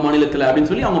 எங்க மாநிலத்துல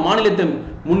அப்படின்னு சொல்லி அவங்க மாநிலத்தை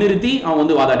முன்னிறுத்தி அவங்க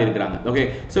வந்து வாதாடி இருக்கிறாங்க. ஓகே,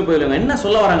 சோ இப்போ இவங்க என்ன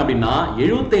சொல்ல வராங்க அப்படின்னா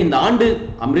 75 ஆண்டு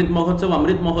அமிர்த்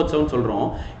மகோத்சவம் சொல்றோம்.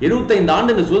 75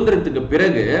 ஆண்டு இந்த சுதந்திரத்துக்கு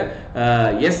பிறகு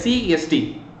SC ST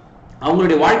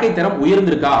அவங்களுடைய வாழ்க்கை தரம்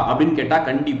உயர்ந்திருக்கா அப்படின்னு கேட்டா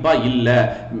கண்டிப்பா இல்ல.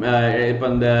 இப்ப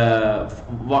இந்த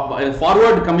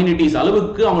ஃபார்வர்ட் கம்யூனிட்டிஸ்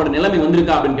அளவுக்கு அவங்களோட நிலைமை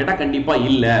வந்திருக்கா அப்படின்னு கேட்டா கண்டிப்பா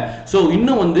இல்ல. சோ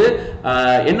இன்னும் வந்து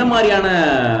என்ன மாதிரியான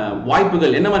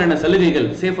வாய்ப்புகள், என்ன மாதிரியான சலுகைகள்,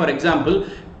 சே ஃபார் எக்ஸாம்பிள்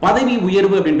பதவி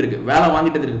உயர்வு அப்படின்னு இருக்கு. வேலை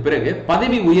வாங்கிட்டதுக்கு பிறகு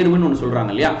பதவி உயர்வுன்னு ஒண்ணு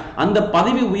சொல்றாங்க இல்லையா, அந்த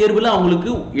பதவி உயர்வுல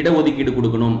அவங்களுக்கு இடஒதுக்கீடு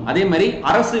கொடுக்கணும். அதே மாதிரி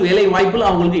அரசு வேலை வாய்ப்புல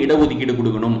அவங்களுக்கு இடஒதுக்கீடு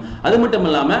கொடுக்கணும். அது மட்டும்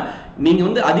இல்லாம நீங்க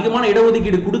வந்து அதிகமான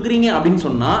இடஒதுக்கீடு கொடுக்குறீங்க அப்படின்னு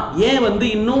சொன்னா ஏன் வந்து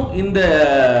இன்னும் இந்த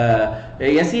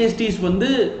SC STs வந்து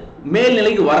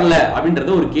மேல்நிலைக்கு வரல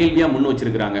அப்படின்றத ஒரு கேள்வியா முன்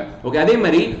வச்சிருக்காங்க. ஓகே, அதே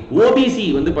மாதிரி OBC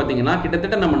வந்து பாத்தீங்கன்னா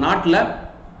கிட்டத்தட்ட நம்ம நாட்டுல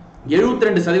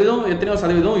 72% எத்தனையோ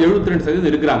சதவீதம்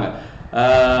 72% இருக்கிறாங்க.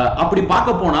 அப்படி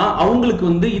பார்க்க போனா அவங்களுக்கு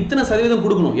வந்து இத்தனை சதவீதம்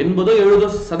கொடுக்கணும்,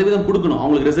 80-70% கொடுக்கணும்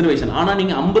அவங்களுக்கு ரிசர்வேஷன். ஆனா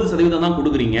நீங்க 50% தான்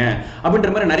கொடுக்குறீங்க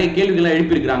அப்படின்ற மாதிரி நிறைய கேள்விகளை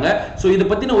எழுப்பி இருக்காங்க. சோ இதை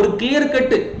பத்தின ஒரு கிளியர்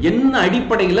கட், என்ன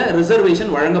அடிப்படையில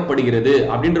ரிசர்வேஷன் வழங்கப்படுகிறது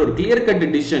அப்படின்ற ஒரு கிளியர் கட்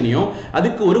டிசிஷனையும்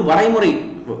அதுக்கு ஒரு வரைமுறை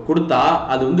கொடுத்தா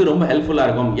அது வந்து ரொம்ப ஹெல்ப்ஃபுல்லா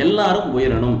இருக்கும், எல்லாரும்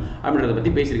உயரணும் அப்படின்றத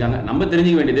பத்தி பேசியிருக்காங்க. நம்ம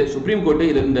தெரிஞ்சுக்க வேண்டியது சுப்ரீம் கோர்ட்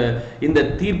இது இந்த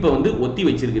தீர்ப்பை வந்து ஒத்தி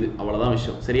வச்சிருக்குது, அவ்வளவுதான்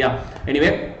விஷயம். சரியா?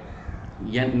 எனிவே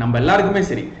நம்ம எல்லாருக்குமே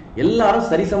சரி, எல்லாரும்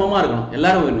சரிசமமா இருக்கணும்,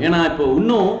 எல்லாரும் வேணும். ஏன்னா இப்போ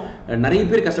இன்னும் நிறைய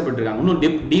பேர் கஷ்டப்பட்டு இருக்காங்க. இன்னும்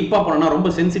டீப்பா போனா ரொம்ப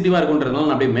சென்சிட்டிவா இருக்குன்றதுனால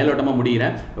நான் அப்படியே மேலோட்டமா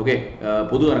முடிகிறேன். ஓகே,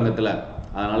 பொது அரங்கத்துல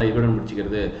அதனால இவருடன்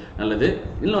முடிச்சுக்கிறது நல்லது.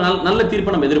 இன்னும் நல்ல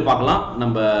தீர்ப்பை நம்ம எதிர்பார்க்கலாம்.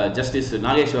 நம்ம ஜஸ்டிஸ்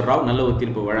நாகேஸ்வர் ராவ் நல்ல ஒரு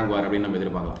தீர்ப்பு வழங்குவார் அப்படின்னு நம்ம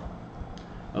எதிர்பார்க்கலாம்.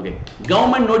 Okay,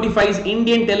 government notifies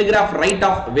Indian telegraph right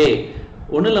of வே.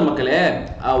 ஒண்ணு இல்ல மக்களே,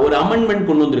 ஒரு அமெண்ட்மெண்ட்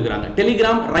கொண்டு வந்திருக்காங்க.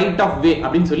 டெலிகிராம் ரைட் ஆஃப் வே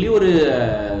அப்படின்னு சொல்லி ஒரு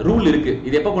ரூல் இருக்கு.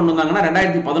 இது எப்ப கொண்டு வந்தாங்கன்னா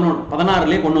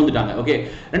 2016 கொண்டு வந்துட்டாங்க. ஓகே,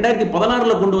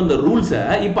 2016 கொண்டு வந்த ரூல்ஸ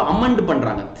இப்ப அமெண்ட்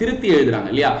பண்றாங்க, திருத்தி எழுதுறாங்க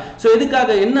இல்லையா. சோ எதுக்காக,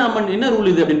 என்ன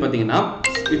ரூல் இது அப்படின்னு பாத்தீங்கன்னா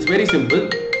இட்ஸ் வெரி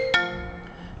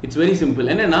சிம்பிள்.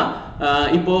 என்னன்னா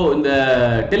இப்போ இந்த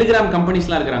டெலிகிராம்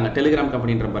கம்பெனிஸ்லாம் இருக்கிறாங்க, டெலிகிராம்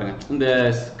கம்பெனின்ற பாருங்க, இந்த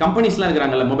கம்பெனிஸ்லாம்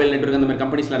இருக்கிறாங்கல்ல, மொபைல் நெட்வொர்க் அந்த மாதிரி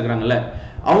கம்பெனிஸ்லாம் இருக்கிறாங்கல்ல,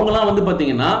 அவங்கலாம் வந்து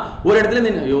பாத்தீங்கன்னா ஒரு இடத்துல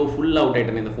இருந்து ஐயோ ஃபுல் அவுட்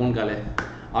ஆயிட்டேன் இந்த ஃபோன் கால்,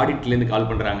 ஆடிட்ல இருந்து கால்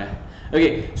பண்றாங்க. ஓகே,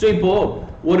 சோ இப்போ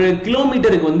ஒரு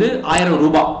கிலோமீட்டருக்கு வந்து 1000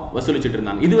 ரூபாய் வசூலிச்சுட்டு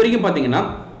இருந்தாங்க. இது வரைக்கும் பாத்தீங்கன்னா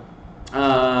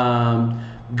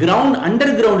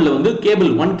அண்டர் கிரவுண்ட்ல வந்து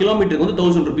கேபிள் 1 கிலோமீட்டருக்கு வந்து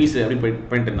 1000 rupees அப்படி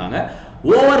பண்ணிட்டு இருந்தாங்க.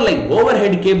 ஓவர்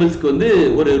ஹெட் கேபிள்ஸ்க்கு வந்து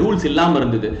ஒரு ரூல்ஸ் இல்லாம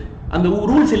இருந்தது. அந்த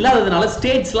ரூல்ஸ் இல்லாததுனால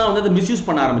ஸ்டேட்ஸ்லாம் வந்து அதை மிஸ்யூஸ்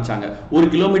பண்ண ஆரம்பிச்சாங்க. 1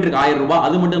 கிலோமீட்டருக்கு 1000 ரூபாய்,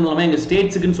 அது மட்டும் இல்லாம எங்க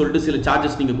ஸ்டேட்ஸுக்குன்னு சொல்லிட்டு சில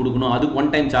சார்ஜஸ் நீங்க கொடுக்கணும், அது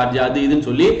ஒன் டைம் சார்ஜ், அது இதுன்னு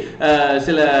சொல்லி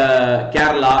சில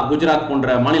கேரளா, குஜராத்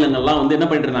போன்ற மாநிலங்கள்லாம் வந்து என்ன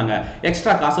பண்ணிட்டு இருந்தாங்க,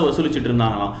 எக்ஸ்ட்ரா காசை வசூலிச்சுட்டு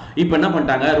இருந்தாங்களாம். இப்போ என்ன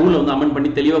பண்ணிட்டாங்க, ரூலை வந்து அமெண்ட்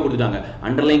பண்ணி தெளிவா கொடுத்துட்டாங்க.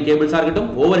 அண்டர்லைன் கேபிள்ஸா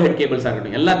இருக்கட்டும், ஓவர் ஹெட் கேபிள்ஸா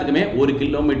இருக்கட்டும், எல்லாத்துக்குமே 1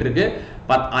 கிலோமீட்டருக்கு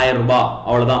 10,000 ரூபாய்,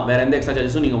 அவ்வளவுதான், வேற எந்த எக்ஸ்ட்ரா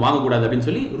சார்ஜஸும் நீங்க வாங்கக்கூடாது அப்படின்னு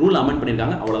சொல்லி ரூல் அமெண்ட்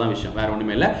பண்ணிருக்காங்க. அவ்வளவுதான் விஷயம், வேற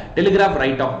ஒண்ணுமே இல்ல. Telegraph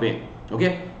right of way. Okay.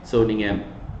 So நீங்கள்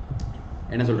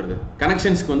என்ன சொல்கிறது,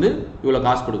 கனெக்ஷன்ஸ்க்கு வந்து இவ்வளோ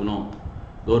காசு கொடுக்கணும்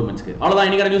கவர்மெண்ட்ஸ்க்கு. அவ்வளோதான்.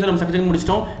 இன்னைக்கு நியூஸ் நம்ம செக்ஷன்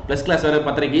முடிச்சிட்டோம். ப்ளஸ் கிளாஸ் வேறு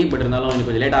 10:30, பட் இருந்தாலும் இன்னும்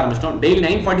கொஞ்சம் லேட் ஆரம்பிச்சிட்டோம். டெய்லி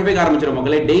 9:45 ஆரம்பிச்சிடும்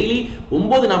மக்களே. டெய்லி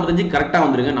 9:45 கரெக்டாக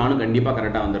வந்துருங்க. நானும் கண்டிப்பாக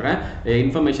கரெக்டாக வந்துடுறேன்.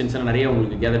 இன்ஃபர்மேஷன்ஸ் நிறைய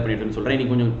உங்களுக்கு கேதர் பண்ணிட்டு சொல்கிறேன்.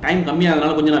 இன்னைக்கு கொஞ்சம் டைம்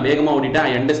கம்மியாகிறதுனால கொஞ்சம் நான் வேகமாக ஓடிட்டேன்.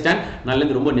 I understand.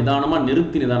 நல்லது, ரொம்ப நிதானமாக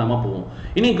நிதானமாக போவோம்.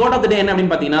 இன்னைக்கு கோட் ஆஃப் த டே என்ன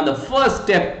அப்படின்னு பார்த்தீங்கன்னா, the first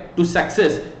step to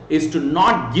success is to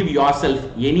not give yourself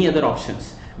any other options.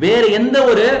 வேற எந்த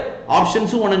ஒரு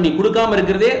ஆப்ஷன்ஸும் உனக்கு நீ கொடுக்காம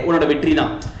இருக்கிறதே உன்னோட வெற்றி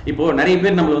தான். இப்போ நிறைய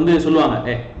பேர் நம்மள வந்து சொல்லுவாங்க,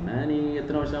 நீ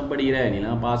எத்தனை வருஷம் படிக்கிற,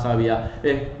 நீலாம் பாஸ் ஆவியா,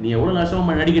 நீ எவ்வளவு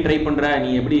வருஷம் நடிக்க ட்ரை பண்ற, நீ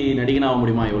எப்படி நடிகன் ஆக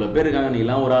முடியுமா, இவ்வளவு பேர் இருக்காங்க, நீ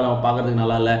எல்லாம் ஒரு ஆள் பார்க்கறதுக்கு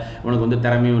நல்லா இல்ல, உனக்கு வந்து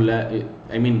திறமையும் இல்லை,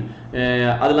 ஐ மீன்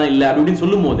அதெல்லாம் இல்லை அப்படின்னு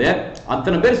சொல்லும் போது,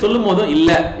 அத்தனை பேர் சொல்லும் போதும்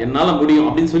இல்ல என்னால முடியும்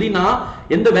அப்படின்னு சொல்லி நான்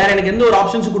எனக்கு எந்த ஒரு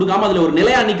ஆப்ஷன்ஸ் கொடுக்காம அதுல ஒரு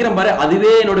நிலையா நிக்கிறேன் பாரு,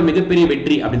 அதுவே என்னோட மிகப்பெரிய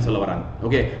வெற்றி அப்படின்னு சொல்ல வராங்க.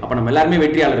 ஓகே, அப்ப நம்ம எல்லாருமே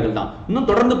வெற்றியாளர்கள் தான். இன்னும்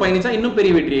தொடர்ந்து பயணிச்சா இன்னும்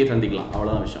பெரிய வெற்றியை சந்திக்கலாம்.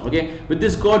 அவ்வளவுதான் விஷயம். Okay, with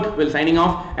this quote we'll signing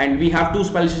off and we have 2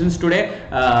 special sessions today,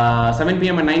 7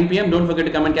 PM and 9 PM. Don't forget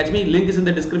to come and catch me. Link is in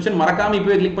the description. மறக்காம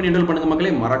இப்பவே click பண்ணி enroll பண்ணுங்க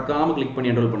மக்களே. மறக்காம click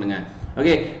பண்ணி enroll பண்ணுங்க.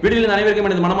 Okay, வீடியோல அனைவருக்கும்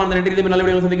எனது மனமார்ந்த நன்றி. இதே நல்ல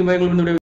வீடியோல சந்திக்கும் வரை